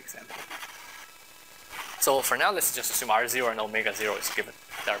detector, for example. So for now, let's just assume R0 and omega 0 is given.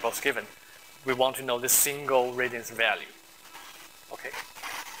 They are both given. We want to know the single radiance value. Okay.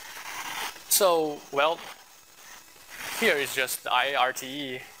 So, well, here is just the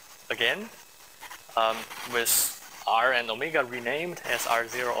IRTE again, with R and omega renamed as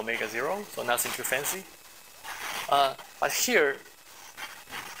R0, omega 0, so nothing too fancy. But here,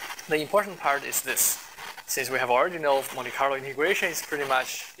 the important part is this. Since we have already know Monte Carlo integration is pretty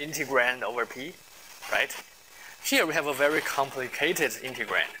much integrand over P, right? Here we have a very complicated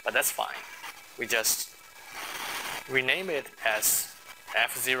integrand, but that's fine. We just rename it as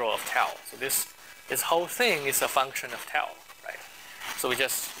f0 of tau. So this whole thing is a function of tau, right? So we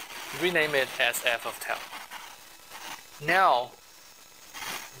just rename it as f of tau. Now,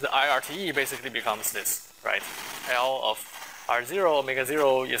 the IRTE basically becomes this, right? L of R0 omega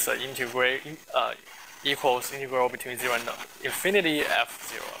 0 is an equals integral between 0 and infinity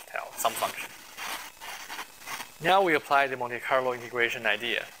f0 of tau, some function. Now we apply the Monte Carlo integration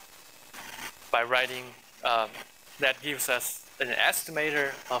idea by writing that gives us an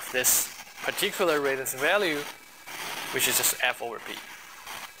estimator of this particular radiance value, which is just f over p.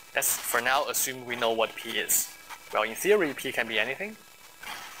 Let's for now assume we know what p is. Well, in theory, p can be anything,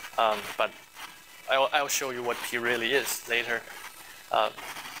 but I'll show you what p really is later.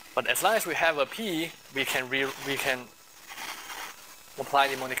 But as long as we have a p, we can apply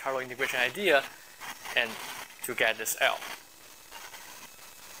the Monte Carlo integration idea and to get this L.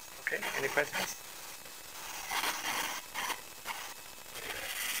 Okay, any questions?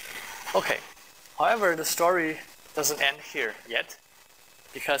 Okay, however, the story doesn't end here yet,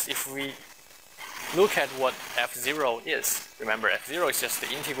 because if we look at what f0 is, remember f0 is just the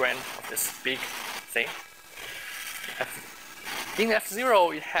integrand of this big thing. In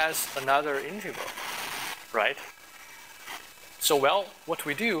f0, it has another integral, right? So, well, what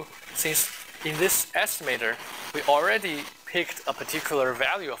we do, since in this estimator, we already picked a particular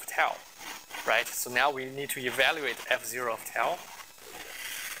value of tau, right? So now we need to evaluate f0 of tau.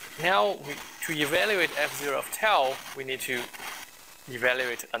 Now, to evaluate f0 of tau, we need to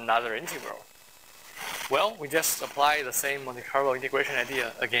evaluate another integral. Well, we just apply the same Monte Carlo integration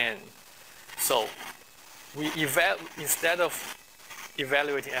idea again. So, we instead of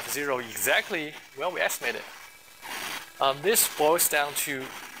evaluating f0 exactly, well, we estimate it. This boils down to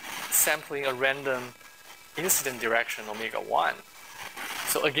sampling a random incident direction omega 1.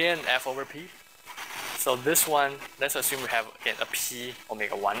 So again, f over p. So this one, let's assume we have again a p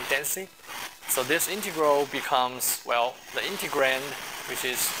omega 1 density. So this integral becomes, well, the integrand, which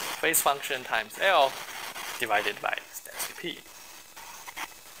is phase function times L divided by density p.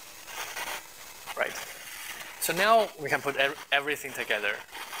 Right. So now we can put everything together.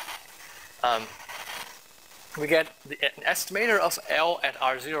 We get an estimator of L at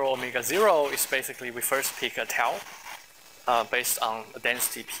R0 omega 0 is basically we first pick a tau based on a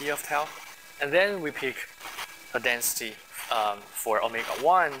density P of tau, and then we pick a density for omega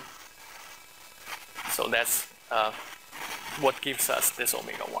 1. So that's what gives us this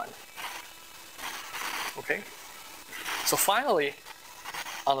omega 1. Okay? So finally,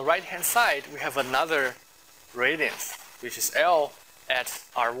 on the right hand side, we have another radiance, which is L at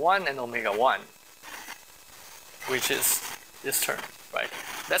R1 and omega 1. Which is this term, right?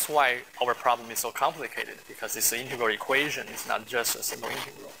 That's why our problem is so complicated, because it's an integral equation. It's not just a simple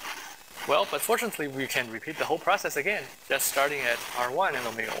integral. Well, but fortunately, we can repeat the whole process again, just starting at R1 and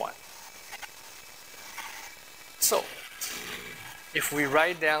omega 1. So, if we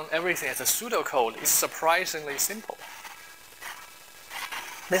write down everything as a pseudocode, it's surprisingly simple.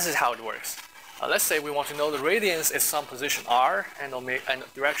 This is how it works. Let's say we want to know the radiance at some position r and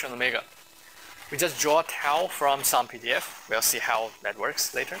direction omega. We just draw tau from some PDF. We'll see how that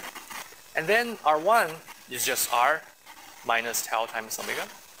works later. And then R1 is just r minus tau times omega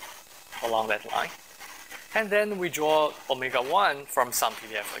along that line. And then we draw omega 1 from some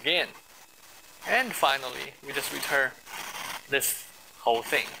PDF again. And finally, we just return this whole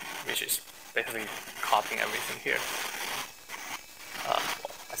thing, which is basically copying everything here. Well,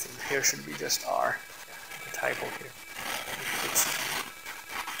 I think here should be just r, the typo here.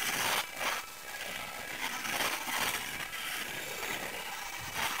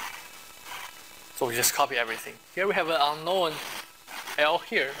 So we just copy everything. Here we have an unknown L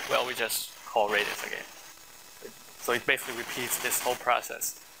here. Well, we just call radius again. So it basically repeats this whole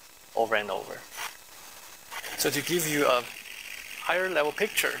process over and over. So to give you a higher level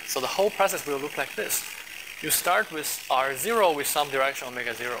picture, so the whole process will look like this. You start with R0 with some direction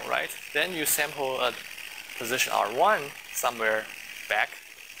omega 0, right? Then you sample a position R1 somewhere back.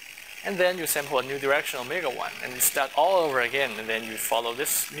 And then you sample a new direction omega 1. And you start all over again. And then you follow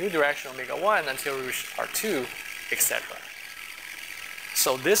this new direction omega 1 until you reach R2, etc.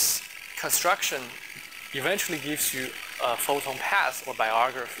 So this construction eventually gives you a photon path or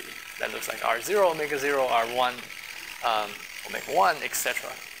biography that looks like R0, omega 0, R1, omega 1,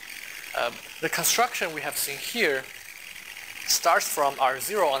 etc. The construction we have seen here starts from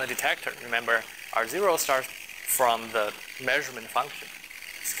R0 on the detector. Remember, R0 starts from the measurement function.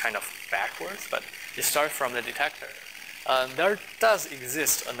 It's kind of backwards, but it starts from the detector. There does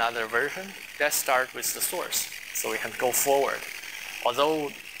exist another version that starts with the source, so we can go forward.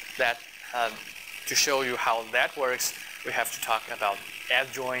 Although that, to show you how that works, we have to talk about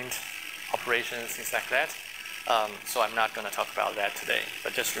adjoint operations, things like that. So I'm not going to talk about that today.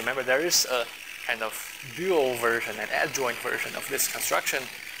 But just remember, there is a kind of dual version, an adjoint version of this construction,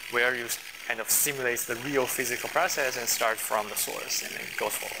 where you kind of simulate the real physical process and start from the source and then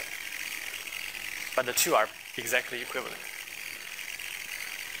goes forward. But the two are exactly equivalent.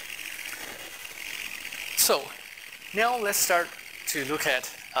 So now let's start to look at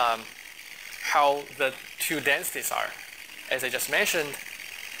how the two densities are. As I just mentioned,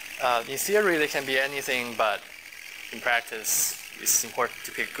 in theory they can be anything, but in practice it's important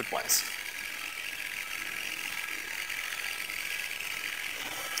to pick good ones.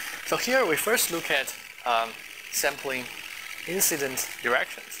 So here we first look at sampling incident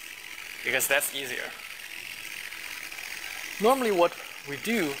directions, because that's easier. Normally what we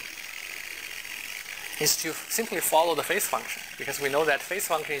do is to simply follow the phase function, because we know that phase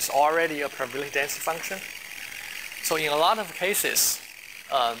function is already a probability density function. So in a lot of cases,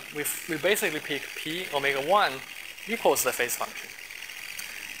 we basically pick p omega 1 equals the phase function.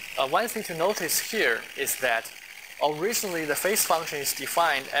 One thing to notice here is that originally the phase function is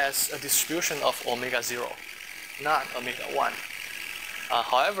defined as a distribution of omega 0, not omega 1.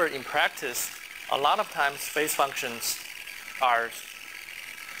 However, in practice, a lot of times phase functions are,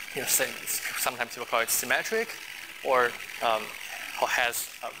 sometimes people call it symmetric, or has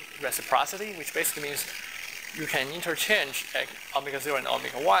reciprocity, which basically means you can interchange omega 0 and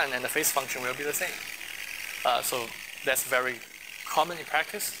omega 1, and the phase function will be the same. So that's very common in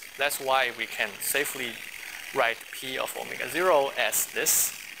practice. That's why we can safely write p of omega 0 as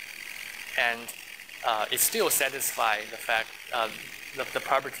this, and it still satisfies the fact, the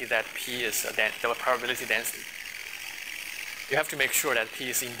property that p is the probability density. You have to make sure that p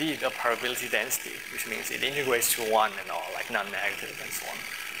is indeed a probability density, which means it integrates to 1 and all, like non-negative and so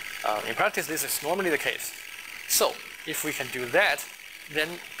on. In practice, this is normally the case. So if we can do that,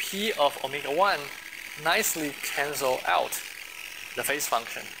 then p of omega 1 nicely cancel out the phase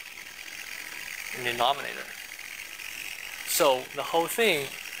function in the denominator. So the whole thing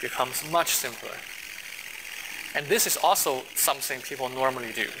becomes much simpler. And this is also something people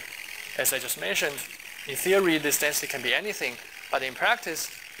normally do. As I just mentioned, in theory, this density can be anything, but in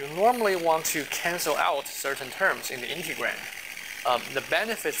practice, you normally want to cancel out certain terms in the integrand. The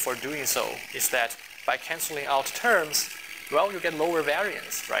benefit for doing so is that by canceling out terms, well, you get lower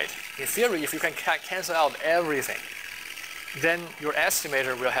variance, right? In theory, if you can cancel out everything, then your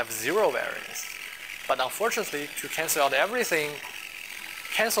estimator will have 0 variance. But unfortunately, to cancel out everything,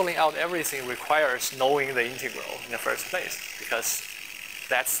 canceling out everything requires knowing the integral in the first place, because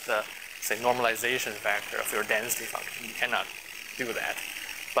that's the, say, normalization factor of your density function. You cannot do that.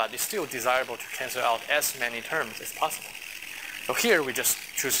 But it's still desirable to cancel out as many terms as possible. So here we just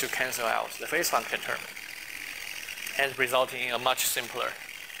choose to cancel out the phase function term, and resulting in a much simpler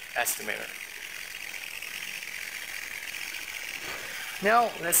estimator.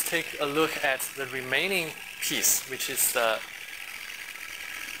 Now let's take a look at the remaining piece, which is the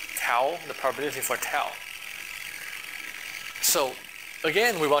tau, the probability for tau. So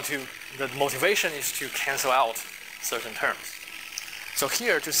again, the motivation is to cancel out certain terms. So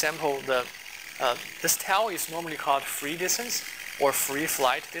here, to sample this tau is normally called free distance or free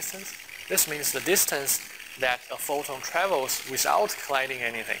flight distance. This means the distance that a photon travels without colliding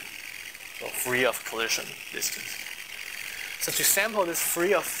anything, so free of collision distance. So to sample this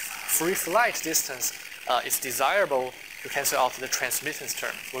free flight distance, it's desirable to cancel out the transmittance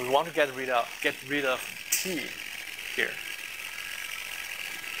term. So we want to get rid of t here.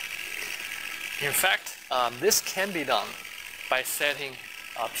 In fact, this can be done by setting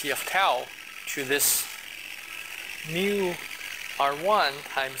p of tau to this mu r1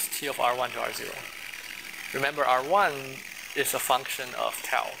 times t of r1 to r0. Remember, r1 is a function of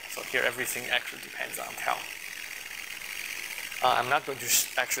tau, so here everything actually depends on tau. I'm not going to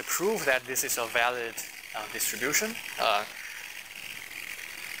actually prove that this is a valid distribution,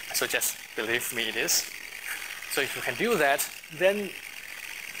 so just believe me, it is. So if you can do that, then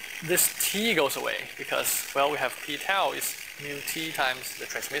this t goes away because, well, we have p tau is mu t times the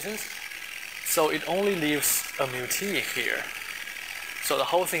transmittance, so it only leaves a mu t here. So the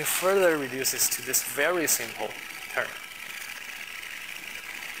whole thing further reduces to this very simple term.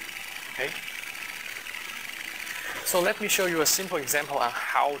 Okay? So let me show you a simple example on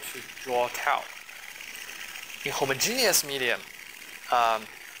how to draw tau. In homogeneous medium,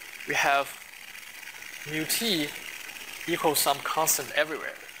 we have mu t equals some constant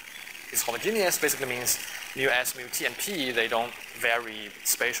everywhere. It's homogeneous basically means mu s, mu t, and p, they don't vary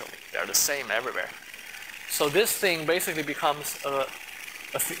spatially. They're the same everywhere. So this thing basically becomes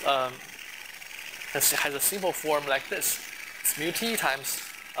has a simple form like this. It's mu t times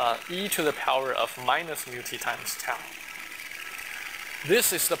e to the power of minus mu t times tau.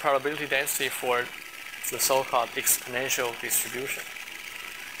 This is the probability density for the so-called exponential distribution.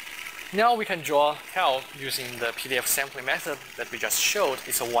 Now we can draw tau using the PDF sampling method that we just showed.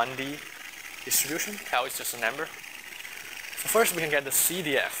 It's a 1D distribution. Tau is just a number. So first we can get the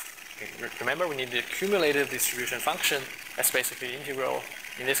CDF. Remember, we need the cumulative distribution function. That's basically integral,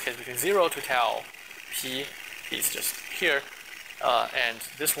 in this case, between 0 to tau. P is just here. And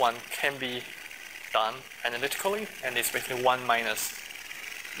this one can be done analytically, and it's basically 1 minus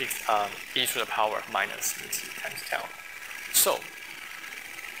e to the power minus mu t times tau. So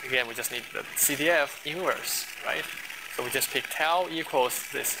again, we just need the CDF inverse, right? So we just pick tau equals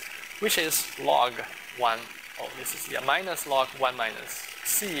this, which is log 1. Oh, this is minus log 1 minus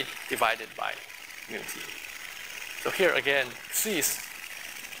c divided by mu t. So here again, c's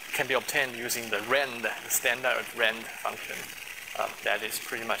can be obtained using the RAND, the standard RAND function that is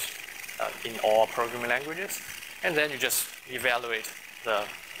pretty much in all programming languages. And then you just evaluate the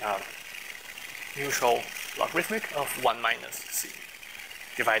mutual logarithmic of 1 minus c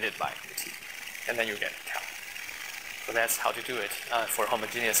divided by mu t, and then you get tau. So that's how to do it for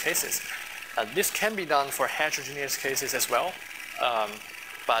homogeneous cases. This can be done for heterogeneous cases as well,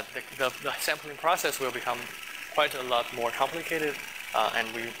 but the sampling process will become quite a lot more complicated, and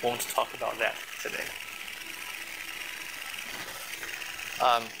we won't talk about that today.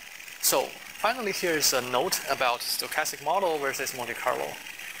 So finally, here is a note about stochastic model versus Monte Carlo.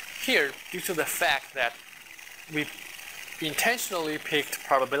 Here, due to the fact that we intentionally picked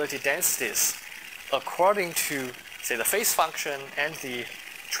probability densities according to, say, the phase function and the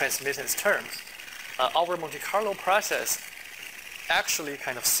transmittance terms, our Monte Carlo process actually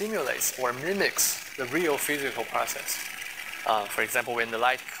kind of simulates or mimics the real physical process. For example, when the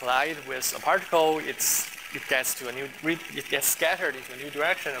light collides with a particle, it gets scattered into a new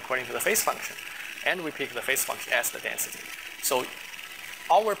direction according to the phase function, and we pick the phase function as the density. So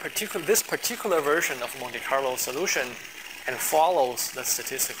this particular version of Monte Carlo solution and follows the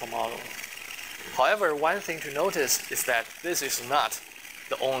statistical model. However, one thing to notice is that this is not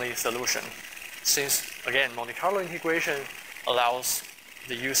the only solution, since, again, Monte Carlo integration allows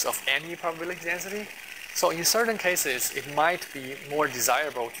the use of any probability density. So in certain cases, it might be more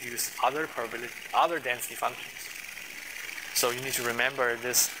desirable to use other density functions. So you need to remember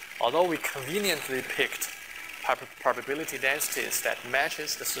this. Although we conveniently picked probability densities that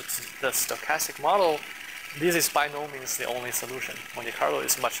matches the stochastic model, this is by no means the only solution. Monte Carlo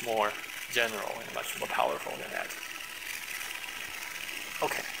is much more general and much more powerful than that.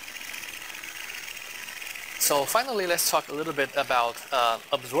 Okay. So finally, let's talk a little bit about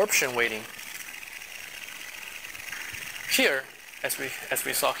absorption weighting. Here, as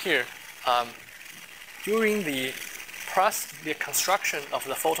we saw here, during the construction of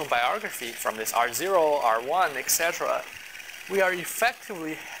the photon biography from this R0, R1, etc., we are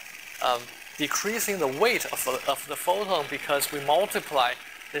effectively decreasing the weight of the photon because we multiply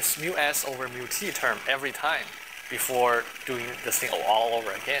this mu s over mu t term every time before doing this thing all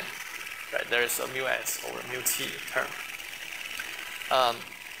over again. Right? There is a mu s over mu t term.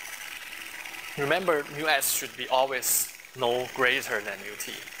 Remember, mu s should be always no greater than mu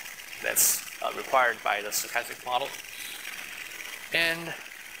t. That's required by the stochastic model. And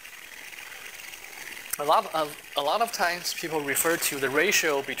a lot of times people refer to the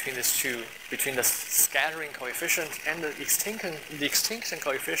ratio between these two, between the scattering coefficient and the extinction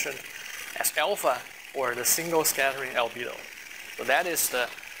coefficient, as alpha, or the single scattering albedo. So that is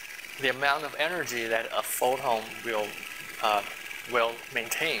the amount of energy that a photon will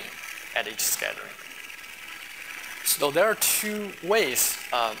maintain at each scattering. So there are two ways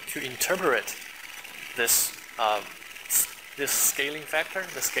to interpret this this scaling factor,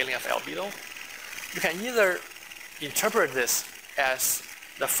 the scaling of albedo. You can either interpret this as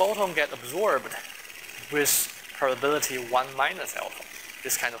the photon get absorbed with probability 1 minus alpha.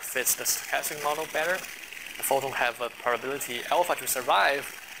 This kind of fits the stochastic model better. The photon have a probability alpha to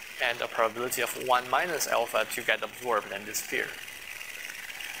survive and a probability of 1 minus alpha to get absorbed and disappear.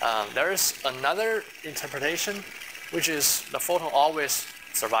 There is another interpretation, which is the photon always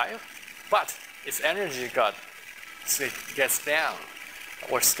survive, but its energy gets down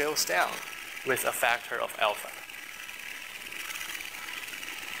or scales down with a factor of alpha.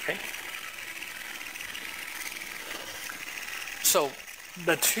 Okay? So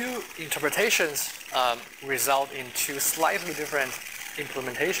the two interpretations result in two slightly different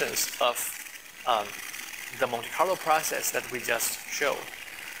implementations of the Monte Carlo process that we just showed.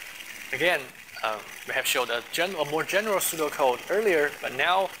 Again, we have showed a more general pseudocode earlier, but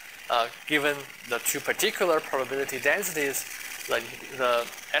now given the two particular probability densities, the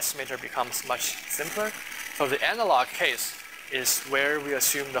estimator becomes much simpler. So the analog case is where we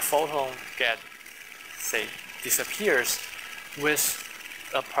assume the photon disappears with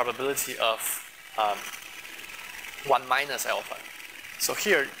a probability of 1 minus alpha. So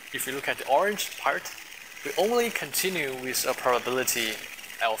here, if you look at the orange part, we only continue with a probability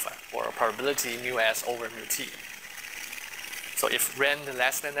alpha, or a probability mu s over mu t. So if rand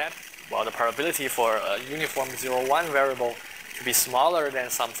less than that, well, the probability for a uniform 0,1 variable to be smaller than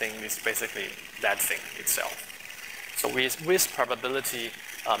something is basically that thing itself. So with probability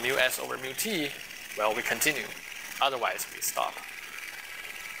mu s over mu t, well, we continue. Otherwise, we stop.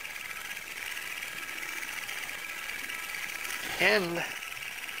 And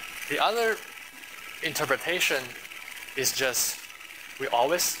the other interpretation is just we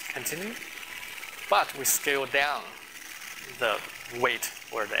always continue, but we scale down the weight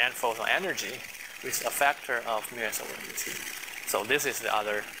or the end photon energy with a factor of mu s over mu t. So this is the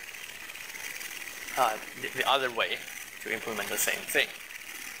other way to implement the same thing.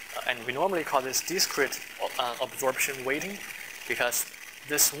 And we normally call this discrete absorption weighting because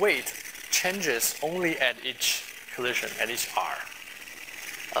this weight changes only at each collision, at each R.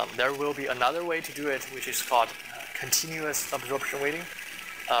 There will be another way to do it, which is called continuous absorption weighting,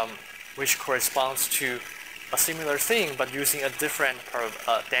 which corresponds to a similar thing, but using a different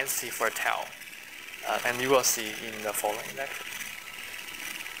density for tau. And you will see in the following lecture.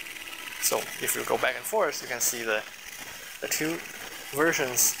 So if you go back and forth, you can see the two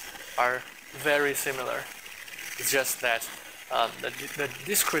versions are very similar. It's just that the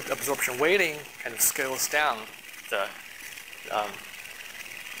discrete absorption weighting kind of scales down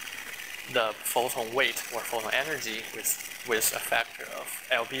the photon weight or photon energy with a factor of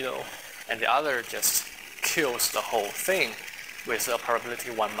albedo, and the other just kills the whole thing with a probability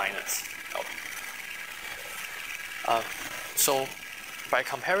 1 minus alpha. So by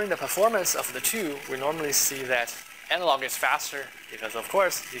comparing the performance of the two, we normally see that analog is faster because, of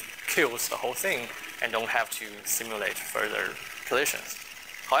course, it kills the whole thing and don't have to simulate further collisions.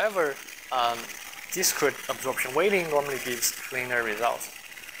 However, discrete absorption weighting normally gives cleaner results.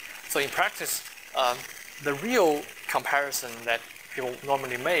 So in practice, the real comparison that people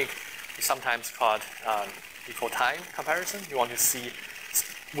normally make is sometimes called equal time comparison. You want to see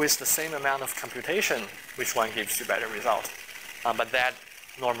with the same amount of computation which one gives you better result. But that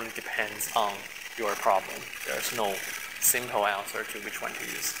normally depends on your problem. There's no simple answer to which one to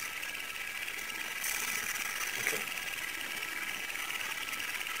use. Okay.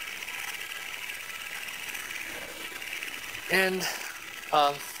 And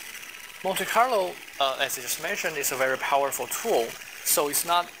Monte Carlo, as I just mentioned, is a very powerful tool. So it's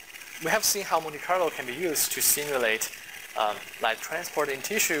not, we have seen how Monte Carlo can be used to simulate light transport in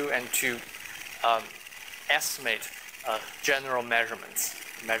tissue and to estimate general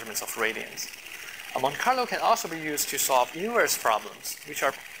measurements of radiance. Monte Carlo can also be used to solve inverse problems, which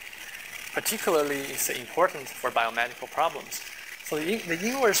are particularly important for biomedical problems. So the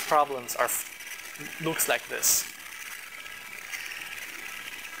inverse problems looks like this.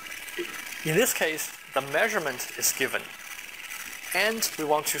 In this case, the measurement is given, and we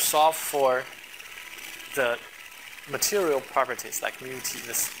want to solve for the material properties like mu t,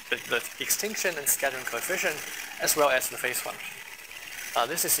 the extinction and scattering coefficient, as well as the phase function.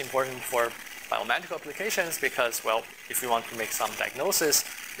 This is important for biomedical applications because, well, if you want to make some diagnosis,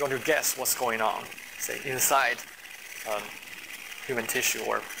 you want to guess what's going on, say, inside human tissue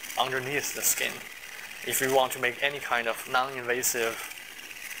or underneath the skin. If you want to make any kind of non-invasive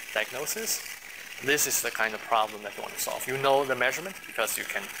diagnosis, this is the kind of problem that you want to solve. You know the measurement because you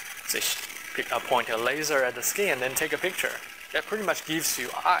can, say, point a laser at the skin and then take a picture. That pretty much gives you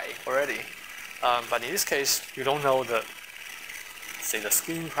eye already. But in this case, you don't know the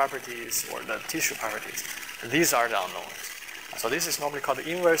skin properties or the tissue properties. These are the unknowns. So this is normally called the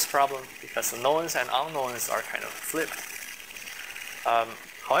inverse problem because the knowns and unknowns are kind of flipped.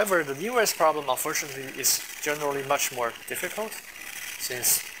 However, the inverse problem, unfortunately, is generally much more difficult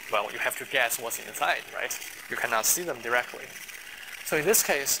since, well, you have to guess what's inside, right? You cannot see them directly. So in this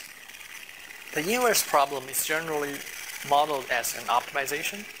case, the inverse problem is generally modeled as an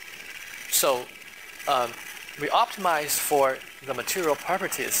optimization. So we optimize for the material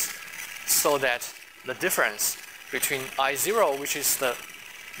properties so that the difference between I0, which is the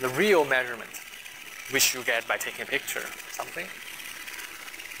real measurement, which you get by taking a picture of something,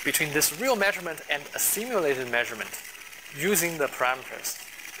 between this real measurement and a simulated measurement using the parameters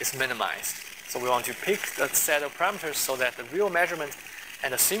is minimized. So we want to pick a set of parameters so that the real measurement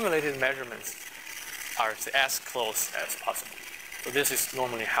and the simulated measurements are as close as possible. So this is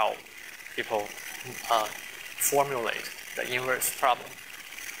normally how people formulate the inverse problem.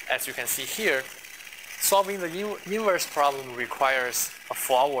 As you can see here, solving the inverse problem requires a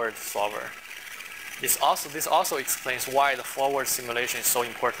forward solver. This also explains why the forward simulation is so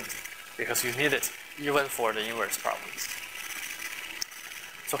important, because you need it even for the inverse problems.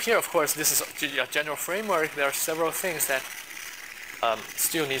 So here, of course, this is a general framework. There are several things that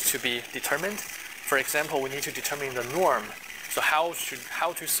still need to be determined. For example, we need to determine the norm. So how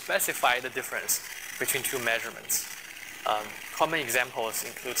to specify the difference between two measurements. Common examples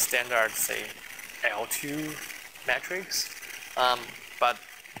include standard, say, L2 metrics, but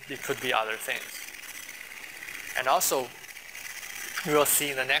it could be other things. And also, we will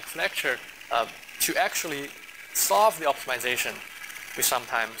see in the next lecture, to actually solve the optimization, we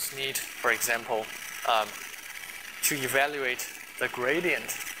sometimes need, for example, to evaluate the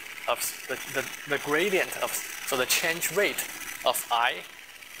gradient of so the change rate of I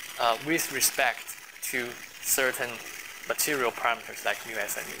with respect to certain material parameters like mu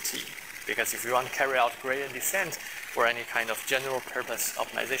s and mu t. Because if you want to carry out gradient descent or any kind of general purpose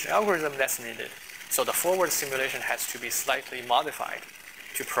optimization algorithm, that's needed. So the forward simulation has to be slightly modified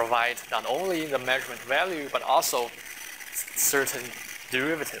to provide not only the measurement value, but also certain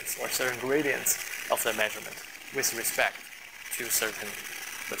derivatives or certain gradients of the measurement with respect to certain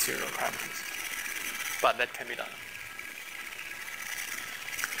material parameters. But that can be done.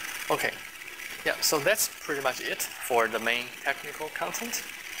 Okay, yeah, so that's pretty much it for the main technical content.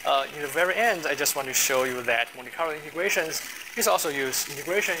 In the very end, I just want to show you that Monte Carlo integration is also used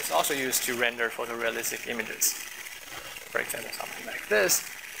to render photorealistic images. For example, something like this.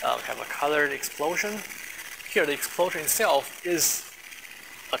 We have a colored explosion. Here, the explosion itself is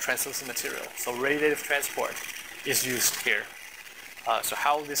a translucent material, so radiative transport is used here. So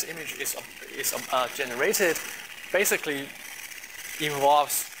how this image is generated basically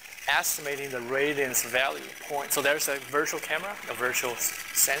involves estimating the radiance value point. So there's a virtual camera, a virtual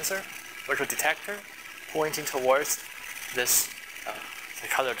sensor, virtual detector pointing towards this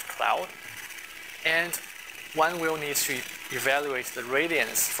colored cloud. And one will need to evaluate the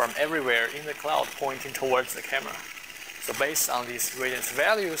radiance from everywhere in the cloud pointing towards the camera. So based on these radiance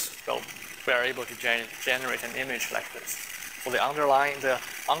values, we are able to generate an image like this. So the underlying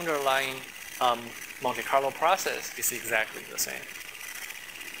Monte Carlo process is exactly the same.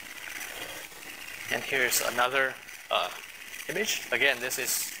 And here's another image. Again, this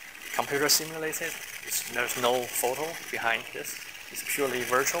is computer simulated. There's no photo behind this. It's purely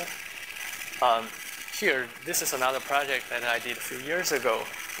virtual. Here, this is another project that I did a few years ago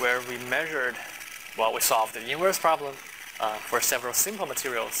where we measured, well, we solved the inverse problem for several simple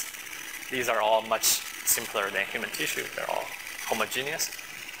materials. These are all much simpler than human tissue. They're all homogeneous.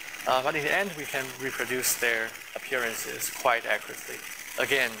 But in the end, we can reproduce their appearances quite accurately,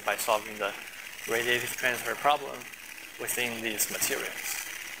 again, by solving the radiative transfer problem within these materials.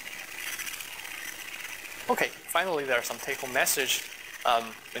 Okay, finally, there are some take-home message.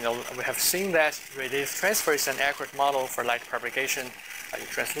 We have seen that radiative transfer is an accurate model for light propagation in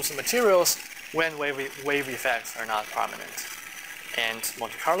translucent materials when wave effects are not prominent. And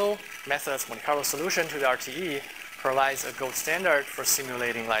Monte Carlo methods, Monte Carlo solution to the RTE provides a gold standard for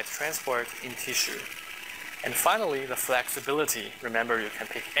simulating light transport in tissue. And finally, the flexibility. Remember, you can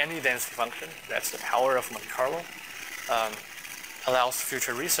pick any density function. That's the power of Monte Carlo. Allows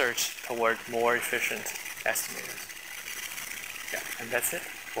future research toward more efficient estimators. Yeah, and that's it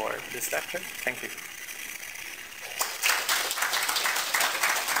for this lecture. Thank you.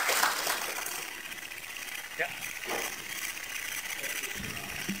 Yeah.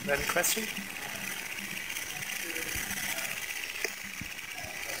 Any question?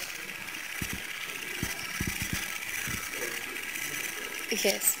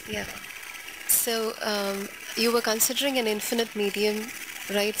 Yes, yeah. So you were considering an infinite medium,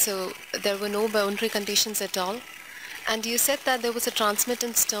 right? So there were no boundary conditions at all. And you said that there was a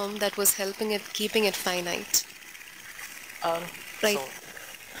transmittance term that was helping it, keeping it finite. Right. So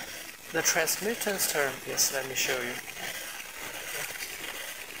the transmittance term, yes, let me show you.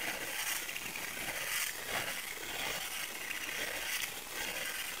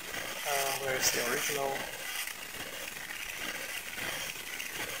 Where is the original?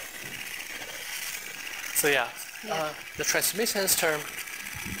 So yeah, the transmittance term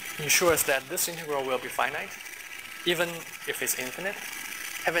ensures that this integral will be finite, even if it's infinite.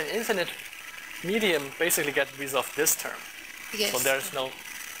 Having an infinite medium basically gets rid of this term. Yes. So there's no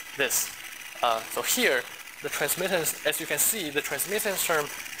this. So here, the transmittance, as you can see, the transmittance term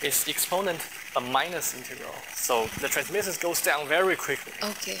is exponent a minus integral. So the transmittance goes down very quickly.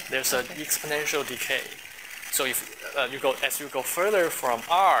 Okay. There's an exponential decay. So if as you go further from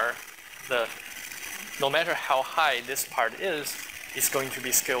R, no matter how high this part is, it's going to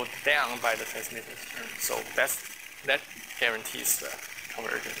be scaled down by the transmittance term. So that guarantees the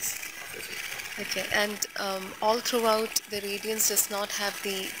convergence. Okay, and all throughout, the radiance does not have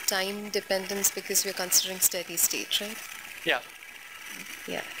the time dependence because we're considering steady state, right? Yeah.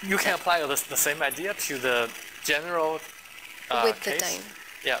 Yeah. You can apply the same idea to the general with case. the time.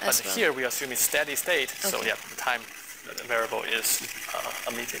 Yeah, but well. here we assume it's steady state. Okay. So yeah, the time variable is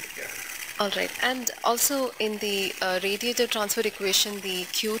omitted here. All right, and also in the radiative transfer equation, the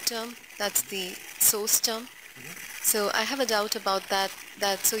Q term, that's the source term. So I have a doubt about that.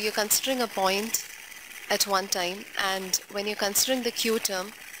 So you're considering a point at one time, and when you're considering the Q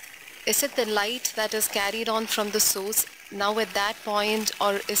term, is it the light that is carried on from the source now at that point,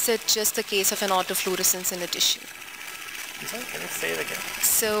 or is it just the case of an autofluorescence in a tissue? Sorry, can you say it again?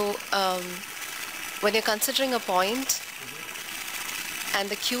 So when you're considering a point, and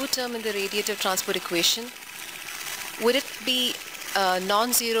the Q term in the radiative transfer equation, would it be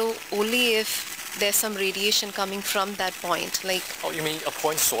non-zero only if there's some radiation coming from that point? Like, oh, you mean a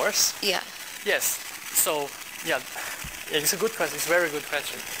point source? Yeah. Yes. So yeah, it's a good question. It's a very good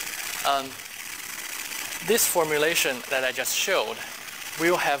question. This formulation that I just showed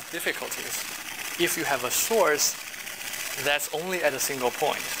will have difficulties if you have a source that's only at a single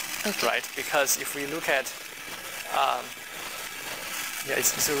point, Okay. right? Because if we look at yeah,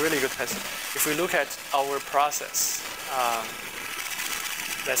 it's a really good question. If we look at our process,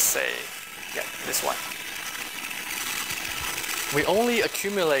 let's say, yeah, this one. We only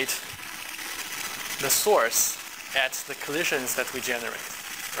accumulate the source at the collisions that we generate,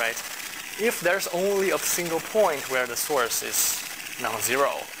 right? If there's only a single point where the source is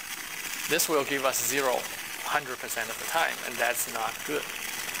non-zero, this will give us 100% of the time, and that's not good.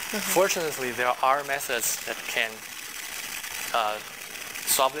 Fortunately, there are methods that can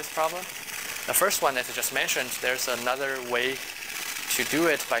solve this problem. The first one, as I just mentioned, there's another way to do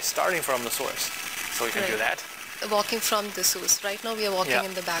it by starting from the source. So we can do that. Walking from the source. Right now we are walking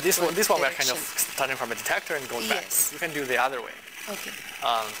in the backward This one we're kind direction. of starting from a detector and going back. Yes. You can do the other way. Okay.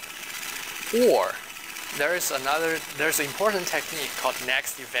 Or there's an important technique called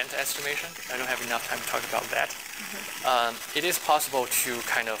next event estimation. I don't have enough time to talk about that. It is possible to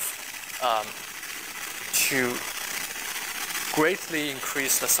kind of to greatly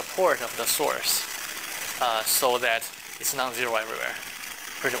increase the support of the source so that it's non-zero everywhere,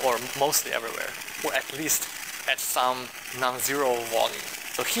 or mostly everywhere, or at least at some non-zero volume.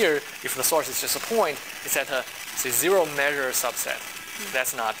 So here, if the source is just a point, it's at a zero measure subset.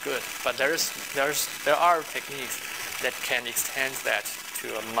 That's not good. But there are techniques that can extend that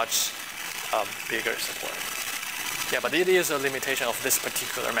to a much bigger support. Yeah, but it is a limitation of this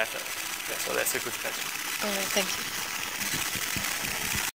particular method. Yeah, so that's a good question. All right, thank you.